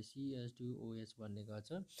भन्दा यसमा चाहिँ CH2OH भन्ने गर्छ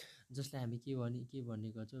जसलाई हामी के भन्ने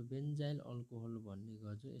गर्छौँ बेन्जाइल अल्कोहल भन्ने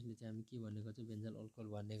गर्छौँ यसले चाहिँ हामी के भन्ने गर्छौँ बेन्जाइल अल्कोहल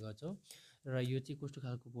भन्ने गर्छौँ र यो चाहिँ कस्तो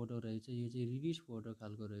खालको प्रोडक्ट रहेछ यो चाहिँ रिड्युस प्रोडक्ट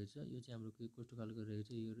खालको रहेछ यो चाहिँ हाम्रो कस्तो खालको रहेछ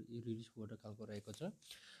यो रिड्युस प्रोडक्ट खालको रहेको छ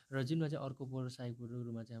र जुनमा चाहिँ अर्को प्रोडक्ट साइड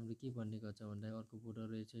प्रोडक्टमा चाहिँ हामीले के भन्ने गर्छ भन्दा अर्को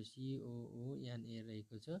प्रोडक्ट रहेछ COONA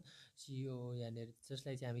रहेको छ COONA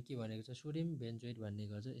जसलाई चाहिँ हामी के भनेको छ सोडियम बेन्जोएट भन्ने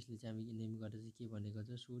गर्छ यसले चाहिँ हामी नेम गरेर चाहिँ के भन्ने गर्छ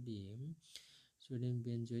सोडियम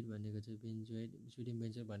बेन्जोएट भनेको छ सोडियम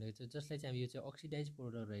बेन्जोएट भनेको छ जसलाई चाहिँ हामी यो चाहिँ अक्सिडाइज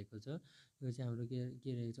प्रोडक्ट रहेको छ यो चाहिँ हाम्रो के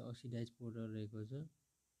रहेको छ अक्सिडाइज प्रोडक्ट रहेको छ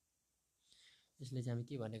यसले चाहिँ हामी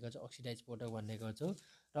के भन्ने गर्छौँ अक्सिडाइज प्रोडक्ट भन्ने गर्छौँ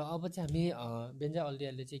र अब चाहिँ हामी बेन्जा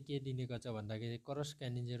अल्डिहाइडले चाहिँ के दिने गर्छ भन्दाखेरि क्रस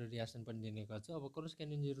क्यानिन्जेरो रिएक्सन पनि दिने गर्छ अब क्रस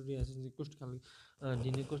क्यानिन्जेरो रिएक्सन चाहिँ कस्तो खालको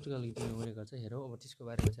दिने हुने गर्छ हेरौँ अब त्यसको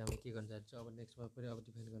बारेमा चाहिँ हामी के गर्न जान्छौँ अब नेक्स्टमा पनि अब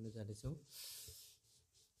डिफाइन गर्न जाँदैछौँ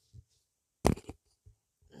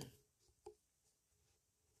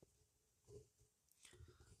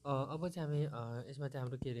अब चाहिँ हामी यसमा चाहिँ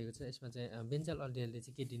हाम्रो के रहेको छ यसमा चाहिँ बेन्जाल अल्डिहाइडले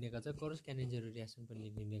चाहिँ के दिने गर्छ क्रस क्यानिन्जेरो रिएक्सन पनि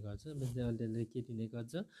दिने गर्छ बेन्जाल अल्डिहाइडले के दिने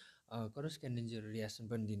गर्छ क्रस क्यानिन्जेरो रिएक्सन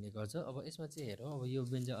पनि दिने गर्छ अब यसमा चाहिँ हेरौँ अब यो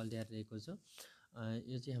बेन्जा अल्डिहाइड रहेको छ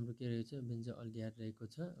यो चाहिँ हाम्रो के रहेछ बेन्जा अल्डिहाइड रहेको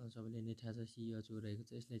छ सबैले नै थाहा छ CHO रहेको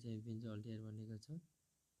छ यसलाई चाहिँ बेन्जा अल्डिहाइड भनेको छ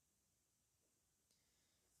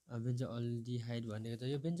बेन्जा अल्डिहाइड भनेको छ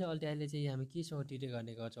यो बेन्जा अल्डिहाइडले चाहिँ हामी केसँग ट्रिट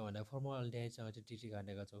गर्ने गर्छौँ भन्दा फर्मल अल्डिहाइडसँग चाहिँ ट्रिट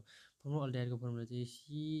गर्ने गर्छौँ फर्मल अल्डिहाइडको फर्मुला चाहिँ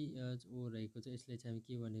CHO रहेको छ यसलाई चाहिँ हामी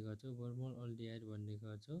के भन्ने गर्छौँ फर्मल अल्डिहाइड भन्ने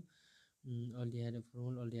गर्छौँ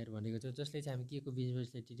फर्मल अल्डिहाइड भनेको छ जसले चाहिँ हामी के को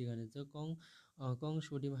बिजनेसलाई ट्रिट गर्ने गर्छौँ कङ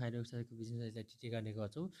सोडियम हाइड्रोक्साइडको बिजनेस यसलाई ट्रिट गर्ने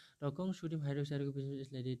गर्छौँ र कङ सोडियम हाइड्रोक्साइडको बिजनेस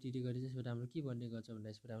यसलाई ट्रिट गरेर यसबाट हाम्रो के भन्ने गर्छ भन्दा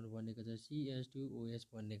यसबाट हाम्रो भन्ने गर्छ CH2OH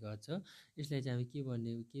भन्ने गर्छ यसलाई चाहिँ हामी के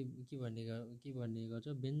भन्ने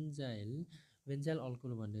गर्छौँ बेन्जाइल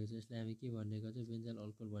अल्कोहल भन्ने गर्छ यसलाई हामी के भन्ने गर्छौँ बेन्जाइल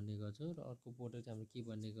अल्कोहल भन्ने गर्छौँ र अर्को प्रोडक्ट चाहिँ हाम्रो के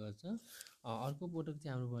भन्ने गर्छ अर्को प्रोडक्ट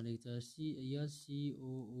चाहिँ हाम्रो भनेको छ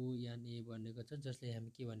COONA भन्ने गर्छ जसलाई हामी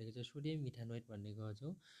के भनेको छ सोडियम मिथानोइड भन्ने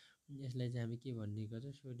गर्छौँ यसलाई चाहिँ हामी के भन्ने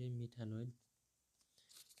गर्छौँ सोडियम मिथानोइड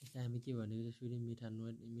यसलाई हामी के भनेको छ सोडियम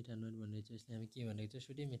मिथानोइड भनेको छ यसलाई हामी के भनेको छ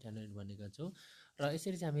सोडियम मिथानोइड भनेको छौँ र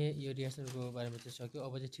यसरी चाहिँ हामी यो रिएक्सनको बारेमा चाहिँ सक्यो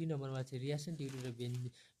अब चाहिँ 3 नम्बरमा चाहिँ reaction due to the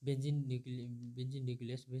benzene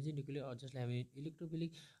nucleus जसलाई हामी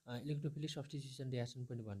इलेक्ट्रोफिलिक सब्स्टिट्युसन रिएक्सन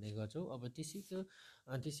पनि भन्ने गर्छौँ अब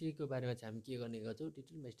त्यसैको बारेमा चाहिँ हामी के गर्ने गर्छौँ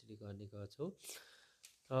डिटेलमा स्टडी गर्ने गर्छौँ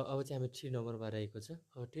अब चाहिँ हामी 3 नम्बरमा रहेको छ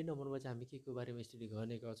अब 3 नम्बरमा चाहिँ हामी के को बारेमा स्टडी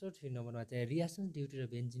गर्ने गर्छौँ 3 नम्बरमा चाहिँ reaction due to the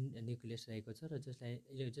benzene nucleus रहेको छ र जसलाई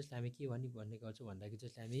हामी के भन्ने गर्छौँ भन्दाखेरि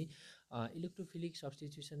जसलाई हामी इलेक्ट्रोफिलिक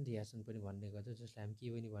सब्स्टिट्युसन रिएक्सन पनि भन्ने गर्छौँ जसलाई हामी के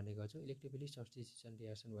पनि भन्ने गर्छौँ इलेक्ट्रोफिलिक सब्स्टिट्युसन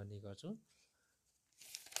रिएक्सन भन्ने गर्छौँ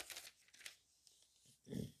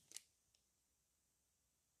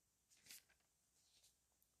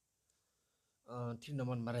 3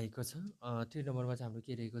 नम्बरमा रहेको छ 3 नम्बरमा चाहिँ हाम्रो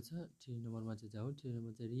के रहेको छ 3 नम्बरमा चाहिँ जाउँ 3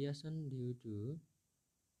 नम्बर चाहिँ reaction due to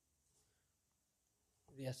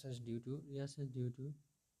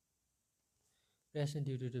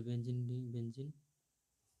the benzene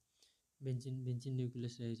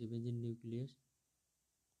nucleus रहेको छ बेन्जिन न्युक्लियस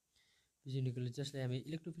जसलाई हामी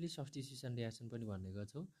इलेक्ट्रोफिलिक सब्स्टिट्युसन रिएक्सन पनि भन्ने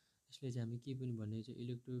गर्छौँ यसले चाहिँ हामी के पनि भन्ने गर्छौँ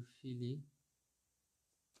इलेक्ट्रोफिलिक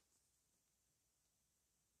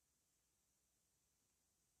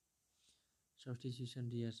सब्स्टिट्युसन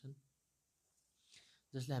रिएक्सन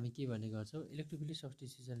जसलाई हामी के भन्ने गर्छौँ इलेक्ट्रोफिलिक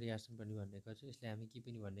सब्स्टिट्युसन रिएक्सन पनि भन्ने गर्छौँ यसलाई हामी के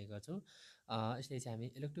पनि भन्ने गर्छौँ यसले चाहिँ हामी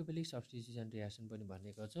इलेक्ट्रोफिलिक सब्स्टिट्युसन रिएक्सन पनि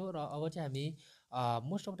भन्ने गर्छौँ र अब चाहिँ हामी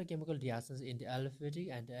most of the chemical reactions in the एलोफेटिक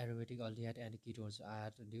and aromatic aldehyde and ketones are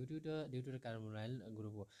due to the carbonyl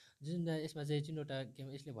group हो जुन यसमा चाहिँ जुनवटा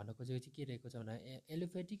यसले भन्न खोजेको चाहिँ के रहेको छ भन्दा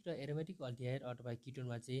एलोफेटिक र एरोमेटिक अल्डिहाइड अथवा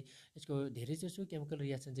किटोनमा चाहिँ यसको धेरै जसो केमिकल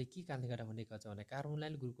रिएक्सन चाहिँ के कारणले गर्दा हुने गर्छ भने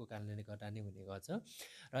कार्बोनाइल ग्रुपको कारणले गर्दा नै हुने गर्छ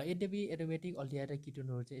र यद्यपि एरोमेटिक अल्डिहाइड र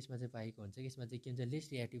किटोनहरू चाहिँ यसमा चाहिँ पाएको हुन्छ यसमा चाहिँ के हुन्छ लेस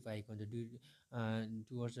रिएक्टिभ पाएको हुन्छ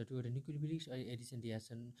towards nucleophilic Edison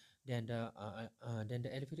reaction then the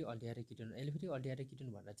एलोफेटिक aldehyde र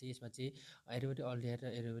किटोन भन्दा चाहिँ यसमा चाहिँ एरोमेटिक अल्डिहाइड र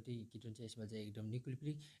एरोमेटिक किटोन चाहिँ यसमा चाहिँ एकदम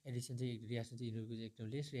न्युक्लियोफिलिक एडिसन चाहिँ रिएक्सन चाहिँ यिनीहरूको चाहिँ एकदम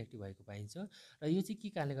लेस रिएक्टिभ भएको पाइन्छ र यो चाहिँ के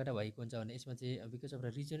कारणले गर्दा भएको हुन्छ भने यसमा चाहिँ बिकज अफ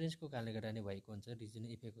रिजोनेन्सको कारणले गर्दा नै भएको हुन्छ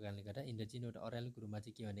रिजोनेन्स इफेक्टको कारणले गर्दा यिनीहरू जुन एउटा अराइल ग्रुपमा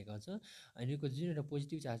चाहिँ के भनेको हुन्छ यिनीहरूको जुन एउटा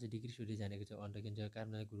पोजिटिभ चार्ज डिक्रिज हुँदै जानेको छ अन्त के भन्छ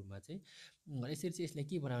कार्बोनाइल ग्रुपमा चाहिँ यसरी चाहिँ यसले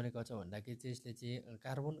के बनाउने गर्छ भन्दाखेरि चाहिँ यसले चाहिँ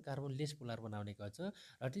कार्बन लेस पोलर बनाउने गर्छ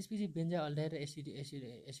र त्यसपछि बेन्जाल्डिहाइड र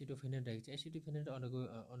एसिडोफेनेट रहेको छ एसिडोफेनेट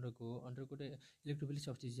अन्डरको इलेक्ट्रोफिलिक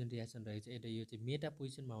सब्स्टिट्युसन रिएक्सन रहेको छ एउटा यो चाहिँ मेटा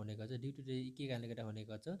पोजिसनमा हुने गर्छ ड्यु टु के कारणले गर्दा हुने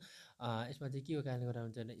गर्छ यसमा चाहिँ के को कारणले गर्दा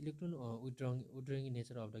हुन्छ भने इलेक्ट्रोन विड्रइङ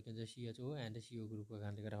नेचर अफ द के भन्छ सिएचओ एन्ड सिओ ग्रुपको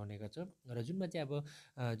कारणले गर्दा हुने गर्छ र जुनमा चाहिँ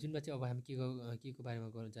अब हामी के को बारेमा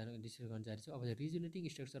डिस्कस गर्न जाँदैछौँ अब रिजोनेटिङ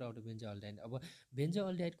स्ट्रक्चर अफ द बेन्जाल्डिहाइड अब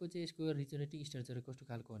बेन्जाल्डिहाइडको चाहिँ यसको रिजोनेटिङ स्ट्रक्चर कस्तो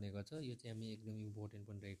खालको हुने गर्छ यो चाहिँ हामी एकदम इम्पोर्टेन्ट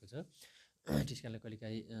पनि रहेको छ त्यस कारणले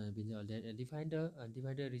कहिलेकाहीँ बेन्जाल्डिहाइड define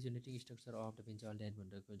the रिजोनेटिङ structure of the बेन्जाल्डिहाइड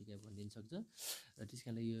भनेर कहिलेकाहीँ भनिदिन सक्छ र त्यस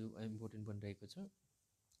कारणले यो इम्पोर्टेन्ट पनि रहेको छ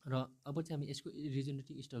र अब चाहिँ हामी यसको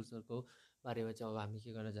रिजोनेटिङ स्ट्रक्चरको बारेमा चाहिँ अब हामी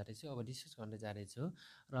के गर्न जाँदैछौँ अब डिस्कस गर्न जाँदैछौँ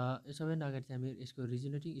र सबैभन्दा अगाडि चाहिँ हामी यसको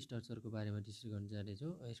रिजोनेटिङ स्ट्रक्चरको बारेमा डिस्कस गर्न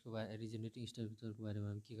जाँदैछौँ यसको रिजोनेटिङ स्ट्रक्चरको बारेमा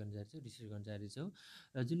हामी के गर्न जाँदैछौँ डिस्कस गर्न जाँदैछौँ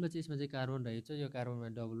र जुनमा चाहिँ यसमा चाहिँ कार्बन रहेको छ यो कार्बनमा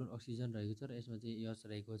डबल बोन्ड अक्सिजन रहेको छ र यसमा चाहिँ यस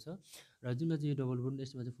रहेको छ र जुनमा चाहिँ यो डबल बोन्ड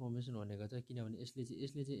यसमा चाहिँ फर्मेसन हुने गर्छ किनभने यसले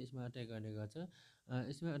चाहिँ यसमा अट्याक गर्ने गर्छ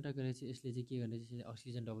यसमा अट्याक गरेपछि यसले चाहिँ के गर्ने चाहिँ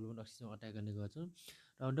अक्सिजन डबल बोन्ड अक्सिजनमा अट्याक गर्ने गर्छ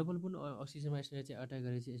र डबल बोन्ड अक्सिजनमा यसले चाहिँ अट्याक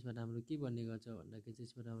गरेपछि यसबाट हाम्रो के भन्ने गर्छ भन्दाखेरि चाहिँ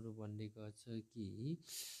यसबाट हाम्रो भन्ने गर्छ कि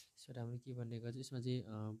यसमा चाहिँ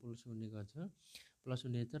प्लस हुने गर्छ प्लस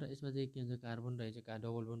हुने छ र यसमा चाहिँ के हुन्छ कार्बन रहेछ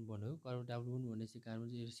डबल बोन्ड भन्यो कार्बन डबल बोन्ड भनेपछि कार्बन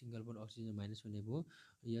चाहिँ सिङ्गल बोन्ड अक्सिजन माइनस हुने भयो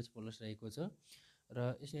एच प्लस रहेको छ र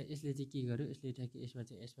यसले चाहिँ के गर्यो यसमा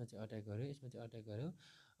चाहिँ अट्याक गर्यो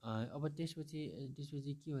अब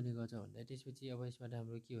त्यसपछि के हुने गर्छ भन्दा त्यसपछि अब यसबाट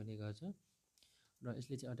हाम्रो के हुने गर्छ र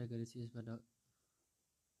यसले चाहिँ अट्याक गरेपछि यसबाट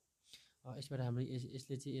हाम्रो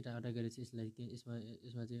यसले चाहिँ यता अट्याक गरेपछि यसलाई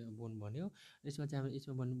यसमा चाहिँ बोन भन्यो यसमा चाहिँ हाम्रो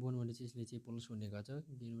यसमा बोन भनेपछि यसले चाहिँ प्लस हुने गर्छ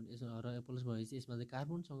किनभने यसमा र प्लस भएपछि यसमा चाहिँ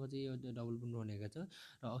कार्बनसँग चाहिँ यो डबल बोन हुने गर्छ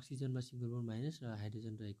र अक्सिजनमा सिङ्गल बोन माइनस र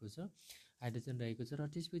हाइड्रोजन रहेको छ र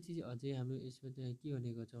त्यसपछि अझै हाम्रो यसमा चाहिँ के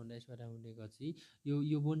हुने गर्छ भन्दा यसबाट हुने गर्छ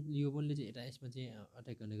यो बोनले चाहिँ यता यसमा चाहिँ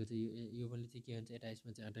अट्याक गर्ने गर्छ यो बोनले चाहिँ के भन्छ यता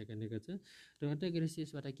यसमा चाहिँ अट्याक गर्ने गर्छ र अट्याक गरेपछि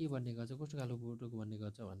यसबाट के भन्ने गर्छ कस्तो खालको फोटोको भन्ने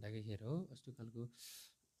गर्छ भन्दाखेरि हो यस्तो खालको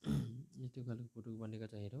फोटो बनेको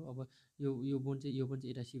छ हेरौँ अब यो बोन चाहिँ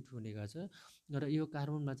यता सिफ्ट हुने गर्छ र यो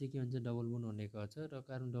कार्बनमा चाहिँ के भन्छ डबल बोन हुने गर्छ र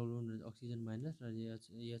carbon double bond oxygen minus र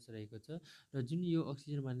यस रहेको छ र जुन यो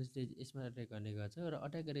अक्सिजन माइनसले यसमा अट्याक गर्ने गर्छ र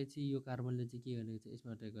अट्याक गरेपछि यो कार्बनले चाहिँ के गर्ने गर्छ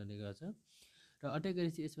यसमा अट्याक गर्ने गर्छ र अट्याक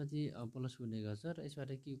गरेपछि यसमा चाहिँ प्लस हुने गर्छ र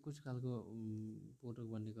यसबाट के कस्तो खालको प्रोडक्ट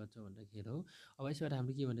बन्ने गर्छ भन्दाखेरि हो अब यसबाट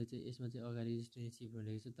हाम्रो के भनेको चाहिँ यसमा चाहिँ अगाडि सिफ्ट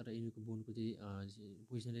भनेको छ तर यिनीहरूको बोनको चाहिँ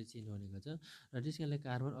पोजिसन चेन्ज हुने गर्छ र त्यस कारणले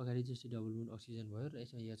कार्बन अगाडि जस्तै डबल बोन्ड अक्सिजन भयो र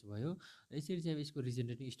यसमा एच भयो र यसरी चाहिँ अब यसको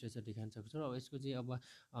रिजेनेरेटिङ स्ट्रक्चर देखाउन सक्छ र अब यसको चाहिँ अब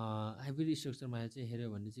हाइब्रिड स्ट्रक्चरमा चाहिँ हेऱ्यो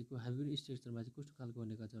भने चाहिँ हाइब्रिड स्ट्रक्चरमा चाहिँ कस्तो खालको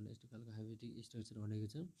हुने गर्छ भने यस्तो खालको हाइब्रिड स्ट्रक्चर भनेको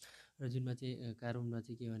छ र जुनमा चाहिँ कार्बनमा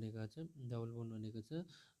चाहिँ के भनेको छ डबल बोन्ड भनेको छ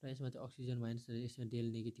र यसमा चाहिँ अक्सिजन माइनस यसमा डेल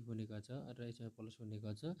नेगेटिभ हुने गर्छ र यसमा प्लस हुने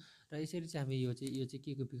गर्छ र यसरी चाहिँ हामी यो चाहिँ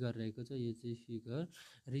के को फिगर रहेको छ यो चाहिँ फिगर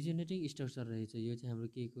रिजेनेरेटिङ स्ट्रक्चर रहेछ यो चाहिँ हाम्रो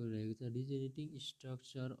के को रहेको छ रिजेनेरेटिङ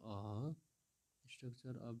स्ट्रक्चर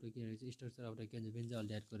अफ द के रहेको छ स्ट्रक्चर अफ द के भन्छ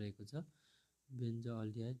बेन्जोअल्डिहाइडको रहेको छ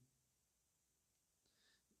बेन्जोअल्डिहाइड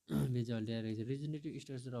रहेको छ रिजेनेरेटिङ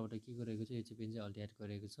स्ट्रक्चर अफ द के को रहेको छ यो चाहिँ बेन्जोअल्डिहाइडको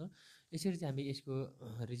रहेको छ यसरी चाहिँ हामी यसको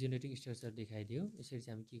रिजेनेरेटिङ स्ट्रक्चर देखाइदियो यसरी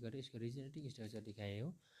चाहिँ हामी के गर्यो यसको रिजेनेरेटिङ स्ट्रक्चर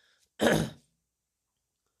देखायौँ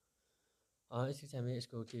यसरी चाहिँ हामी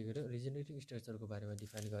यसको के गर्यो रिजेनेरेटिङ स्ट्रक्चरको बारेमा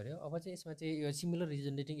डिफाइन गर्यो अब चाहिँ यसमा चाहिँ यो सिमिलर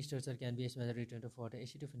रिजेनेरेटिङ स्ट्रक्चर क्यान बी यसमा रिटर्न टु फर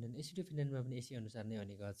एसिडोफिनेनमा पनि एसी अनुसार नै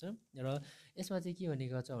हुने गर्छ र यसमा चाहिँ के हुने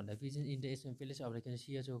गर्छ भन्दा पिजन इन द यसमा पेलेस अब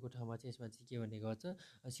सिएचओको ठाउँमा चाहिँ यसमा चाहिँ के हुने गर्छ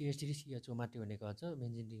सिएच3 सिएचओ मात्रै हुने गर्छ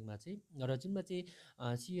बेन्जिन रिङमा चाहिँ र जुनमा चाहिँ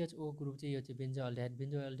सिएचओ ग्रुप चाहिँ यो चाहिँ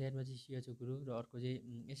बेन्जोअल्डिहाइडमा चाहिँ सिएचओ ग्रुप र अर्को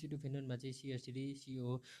चाहिँ एसिडोफिनेनमा चाहिँ सिएच3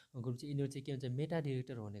 सिओ ग्रुप चाहिँ यिनीहरू चाहिँ के हुन्छ मेटा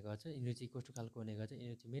डिरेक्टर हुने गर्छ यिनीहरू चाहिँ कस्तो खालको हुने गर्छ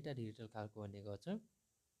यिनीहरू चाहिँ मेटा डिरेक्टर खालको हुने गर्छ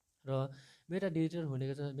र मेटा डिरेक्टर हुने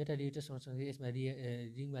गर्छ मेटा डिरेक्टर सँगसँगै यसमा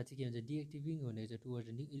रिङमा चाहिँ के हुन्छ डिएक्टिभिङ हुने गर्छ towards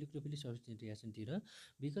electrophilic substitute रिएक्सनतिर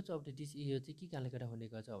because of the this यो चाहिँ के कारणले गर्दा हुने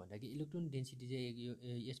गर्छ भन्दाखेरि इलेक्ट्रोन डेन्सिटी चाहिँ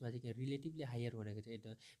यसमा चाहिँ रिलेटिभली हायर हुने गर्छ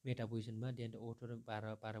एकदम मेटा पोजिसनमा देन ओटो र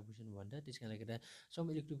पारा पोजिसन भन्दा त्यस कारणले गर्दा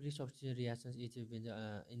some electrophilic substitute reactions is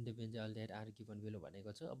in the बेन्जोअल्डिहाइड are given बेलो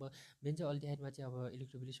भनेको छ अब बेन्जोअल्डिहाइडमा चाहिँ अब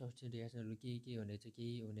इलेक्ट्रोफिलिक सब्स्टिट्युट रिएक्सनहरू के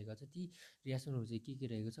हुने गर्छ ती रिएक्सनहरू चाहिँ के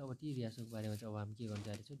रहेको छ अब ती रिएक्सनको बारेमा चाहिँ अब हामी के गर्न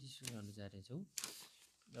जाँदैछौँ डिस्कसन गर्न जाँदैछौँ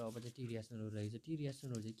र अब चाहिँ ती रिएक्सनहरू रहेको छ ती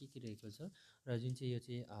रिएक्सनहरू चाहिँ के रहेको छ र जुन चाहिँ यो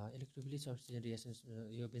चाहिँ इलेक्ट्रोफिलिक सब्स्टिट्युट रिएक्सन्स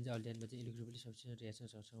यो बेन्जोअल्डिहाइडमा चाहिँ इलेक्ट्रोफिलिक सब्स्टिट्युट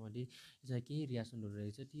रिएक्सन्सहरूसँग यसमा केही रिएक्सनहरू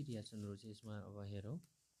रहेको छ ती रिएक्सनहरू चाहिँ यसमा अब हेरौँ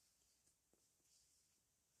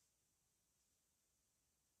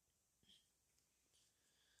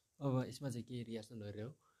अब यसमा चाहिँ के रिएक्सनहरू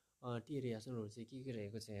हो ती रिएक्सनहरू चाहिँ के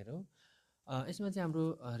रहेको छ हेरौँ यसमा चाहिँ हाम्रो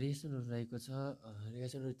रिएक्सनहरू रहेको छ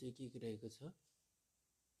रिएक्सनहरू चाहिँ के रहेको छ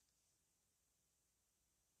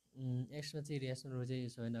यसमा चाहिँ रिएक्सनहरू चाहिँ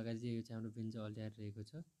सबैभन्दा अगाडि चाहिँ यो चाहिँ हाम्रो बेन्जोअल्डिहाइड रहेको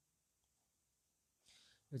छ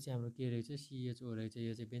यो चाहिँ हाम्रो के रहेको छ सिएचओ रहेको छ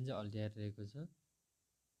यो चाहिँ बेन्जोअल्डिहाइड रहेको छ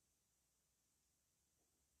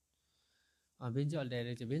बेन्जोअल्डिहाइड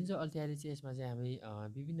रहेको छ बेन्जोअल्डिहाइड चाहिँ यसमा चाहिँ हामी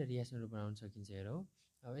विभिन्न रिएक्सनहरू बनाउन सकिन्छ हेरौँ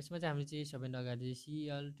अब यसमा चाहिँ हामीले चाहिँ सबैभन्दा अगाडि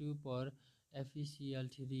Cl2 पर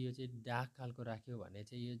FeCl3 यो चाहिँ डार्क खालको राख्यो भने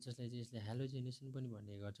चाहिँ यो जसलाई चाहिँ यसले हेलोजेनेसन पनि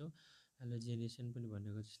भन्ने गर्छौँ हेलोजेनेसन पनि भन्ने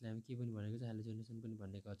गर्छौँ यसलाई हामी के पनि भनेको छ हेलोजेनेसन पनि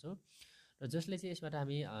भन्ने गर्छौँ र जसले चाहिँ यसबाट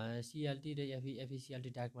हामी Cl3 र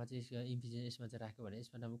FeCl3 डार्कमा चाहिँ इम्पिजेन यसमा चाहिँ राख्यो भने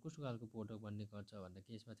यसबाट हाम्रो कस्तो खालको प्रोडक्ट बन्ने गर्छ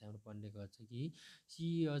भन्दाखेरि यसमा चाहिँ हाम्रो बन्ने गर्छ कि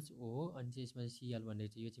CHO अनि चाहिँ यसमा चाहिँ Cl भन्ने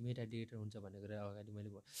चाहिँ यो चाहिँ मेटा डिरेक्टर हुन्छ भन्ने कुरा अगाडि मैले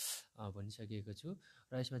भनिसकेको छु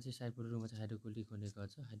र यसमा चाहिँ साइडको रुममा चाहिँ हाइड्रोक्लोरिक हुने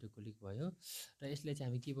गर्छ हाइड्रोक्लोरिक भयो र यसलाई चाहिँ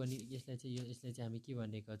हामी के भन्ने यसलाई चाहिँ हामी के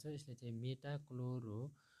भन्ने गर्छ यसलाई चाहिँ मेटाक्लोरो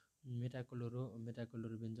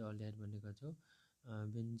बेन्जोअल्डिहाइड भन्ने गर्छौँ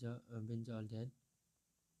बेन्जोअल्डिहाइड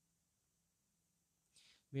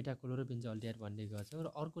मेटाक्लोरो बेन्जोअल्डिहाइड भन्ने गर्छौँ र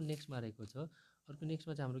अर्को नेक्स्टमा रहेको छ अर्को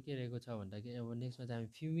नेक्स्टमा चाहिँ हाम्रो के रहेको छ भन्दाखेरि अब नेक्स्टमा चाहिँ हामी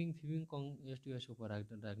फ्युमिङ कङ S2SO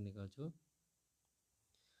राख्ने गर्छौँ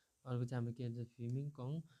अर्को चाहिँ हाम्रो के भन्छ फ्युमिङ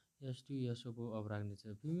कङ S2SO अब राख्ने छ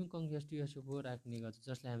फ्युमिङ कङ S2SO राख्ने गर्छ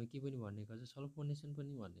जसलाई हामी के पनि भन्ने गर्छौँ सल्फोनेसन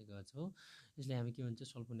पनि भन्ने गर्छौँ यसलाई हामी के भन्छ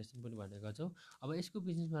सल्फोनेसन पनि भन्ने गर्छौँ अब यसको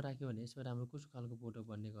बिजनेसमा राख्यो भने यसबाट हाम्रो कस्तो खालको प्रोडक्ट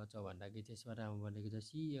बन्ने गर्छ भन्दाखेरि चाहिँ यसबाट हाम्रो भनेको छ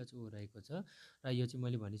CHO रहेको छ र यो चाहिँ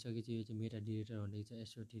मैले भनिसकेको छु यो चाहिँ मेटा डिरेक्टर भनेको छ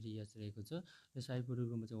SO3H रहेको छ र साइडको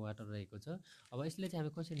रुममा चाहिँ वाटर रहेको छ अब यसलाई चाहिँ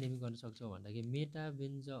हामी कसरी नेमिङ गर्न सक्छौँ भन्दाखेरि मेटा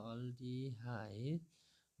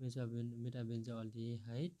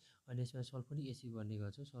बेन्जोअल्डिहाइड अनि यसमा सल्फोनिक एसिड भन्ने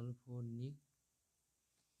गर्छौँ सल्फोनिक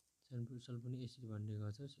एसिड भन्ने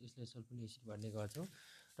गर्छौँ यसलाई सल्फोनिक एसिड भन्ने गर्छौँ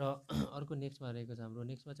र अर्को नेक्स्टमा रहेको छ हाम्रो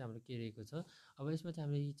नेक्स्टमा चाहिँ हाम्रो के रहेको छ अब यसमा चाहिँ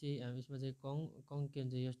हामीले चाहिँ यसमा चाहिँ कङ के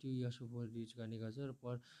भन्छ S2SO4 युज गर्ने गर्छौँ र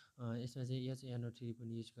यसमा चाहिँ HNO3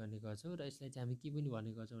 पनि युज गर्ने गर्छौँ र यसलाई चाहिँ हामी के पनि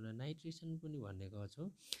भन्ने गर्छौँ भने नाइट्रेसन पनि भन्ने गर्छौँ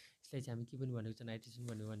यसलाई चाहिँ हामी के पनि भनेको छ नाइट्रेसन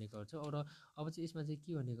पनि भन्ने गर्छौँ र अब चाहिँ यसमा चाहिँ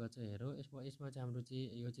के भन्ने गर्छ हेरौँ यसमा चाहिँ हाम्रो चाहिँ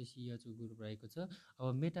यो चाहिँ CHO ग्रुप रहेको छ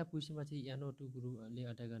अब मेटा पोजिसनमा चाहिँ NO2 ग्रुपले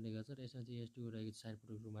अट्याक गर्ने गर्छ र यसमा चाहिँ H2 रहेको छ साइडको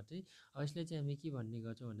ग्रुपमा चाहिँ अब यसलाई चाहिँ हामी के भन्ने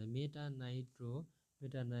गर्छौँ भन्दा मेटा नाइट्रो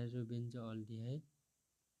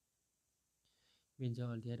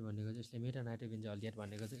बेन्जोअल्डिहाइड भनेको चाहिँ यसलाई मेटानाइट्रो बेन्जोअल्डिहाइड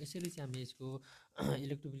भनेको चाहिँ यसरी चाहिँ हामी यसको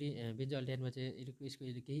इलेक्ट्रोफिली बेन्जोअल्डिहाइडमा चाहिँ यसको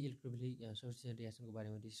केही इलेक्ट्रोफिली सब्स्टिट्युसन रिएक्सनको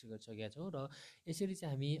बारेमा डिस्कस गरिसकेका छौँ र यसरी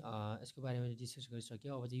चाहिँ हामी यसको बारेमा डिस्कस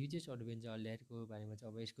गरिसक्यौँ। अब चाहिँ युजेस अफ बेन्जोअल्डिहाइडको बारेमा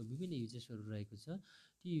चाहिँ अब यसको विभिन्न युजेसहरू रहेको छ।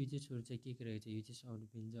 ती युजेसहरू चाहिँ के रहेको छ? युजेस अफ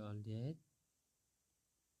बेन्जोअल्डिहाइड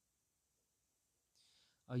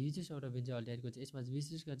युजेस अफ बेन्जोअल्डिहाइडको चाहिँ यसमा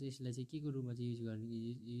विशेष गरेर चाहिँ यसलाई चाहिँ के को रूपमा चाहिँ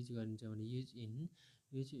युज गरिन्छ भने युज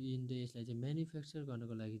इन द यसलाई चाहिँ म्यानुफ्याक्चर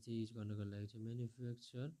गर्नको लागि चाहिँ युज गर्नको लागि चाहिँ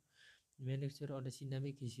म्यानुफ्याक्चर अफ द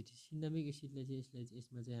सिनामिक एसिडलाई चाहिँ यसलाई चाहिँ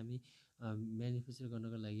यसमा चाहिँ हामी म्यानुफ्याक्चर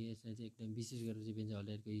गर्नको लागि यसलाई चाहिँ एकदम विशेष गरेर चाहिँ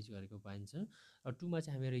बेन्जोअल्डिहाइडको युज गरेको पाइन्छ। र टूमा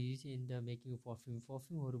चाहिँ हामीहरू युज इन द मेकिङ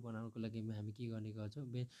पर्फ्युमहरू बनाउनको लागि हामी के गर्ने गर्छौँ?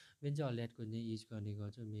 बेन्जोअल्डिहाइडको चाहिँ युज गर्ने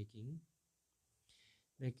गर्छौँ।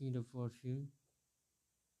 मेकिङ द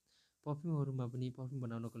पर्फ्युमहरूमा पनि पर्फ्युम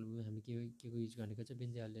बनाउनको लागि हामी के को युज गर्ने गर्छौँ?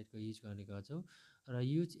 बेन्जोअल्डिहाइडको युज गर्ने गर्छौँ। र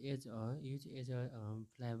युज एज अ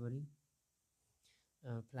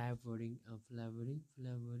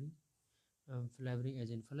फ्लेभरिङ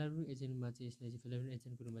एजेन्टमा चाहिँ यसलाई चाहिँ फ्लेभरिङ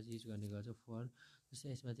एजेन्टको रूपमा चाहिँ युज गर्ने गर्छौँ। जस्तै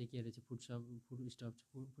यसमा चाहिँ के रहेछ? फुड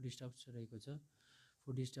स्टफ्स रहेको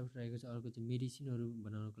छ। अर्को चाहिँ मेडिसिनहरू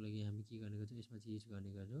बनाउनको लागि हामी के गर्ने गर्छौँ? यसमा चाहिँ युज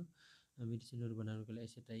गर्ने गर्छौँ। मेडिसिनहरू बनाउनको लागि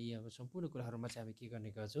एक्सेट्रा यी अब सम्पूर्ण कुराहरूमा चाहिँ हामी के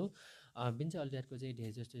गर्ने गर्छौँ? बेन्जोअल्डिहाइडको चाहिँ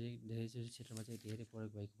धेरै जस्तो क्षेत्रमा चाहिँ धेरै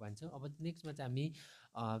प्रयोग भएको पाइन्छ। अब नेक्स्टमा चाहिँ हामी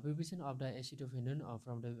preparation of the एसिटोफेनोन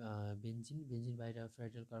from the benzene by the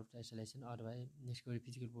federal curve isolation अथवा नेक्स्ट गरी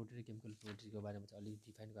फिजिकल प्रोपर्टी र केमिकल प्रोपर्टीको बारेमा चाहिँ अलिक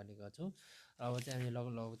डिफाइन गर्ने गर्छौँ। र अब चाहिँ हामी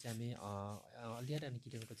लगभग चाहिँ हामी अल्डिहाइड अनि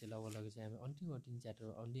किटोनको चाहिँ लगभग चाहिँ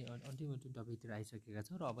हामी अन्तिम टपिकतिर आइसकेका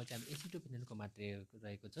छौँ। र अब चाहिँ हामी एसिटोफेनोनको मात्र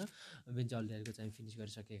रहेको छ। बेन्जोअल्डिहाइडको चाहिँ हामी फिनिस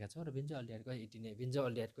गरिसकेका छौँ र बेन्जोअल्डिहाइडको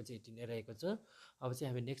चाहिँ यति नै रहेको छ। अब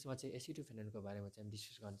चाहिँ हामी नेक्स्टमा चाहिँ एसिटोफेनोनको बारेमा चाहिँ हामी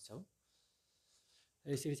डिस्कस गर्नेछौँ।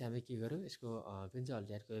 यसरी चाहिँ हामी के गर्यौँ? यसको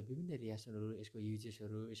बेन्जोअल्डिहाइडको विभिन्न रिएक्सनहरू, यसको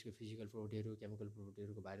युजेसहरू, यसको फिजिकल प्रोपर्टीहरू, केमिकल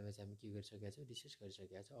प्रोपर्टीहरूको बारेमा चाहिँ हामी के गरिसकेका छौँ? डिस्कस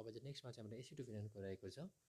गरिसकेका छौँ। अब चाहिँ नेक्स्टमा चाहिँ हाम्रो एसिटोफेनोनको रहेको छ।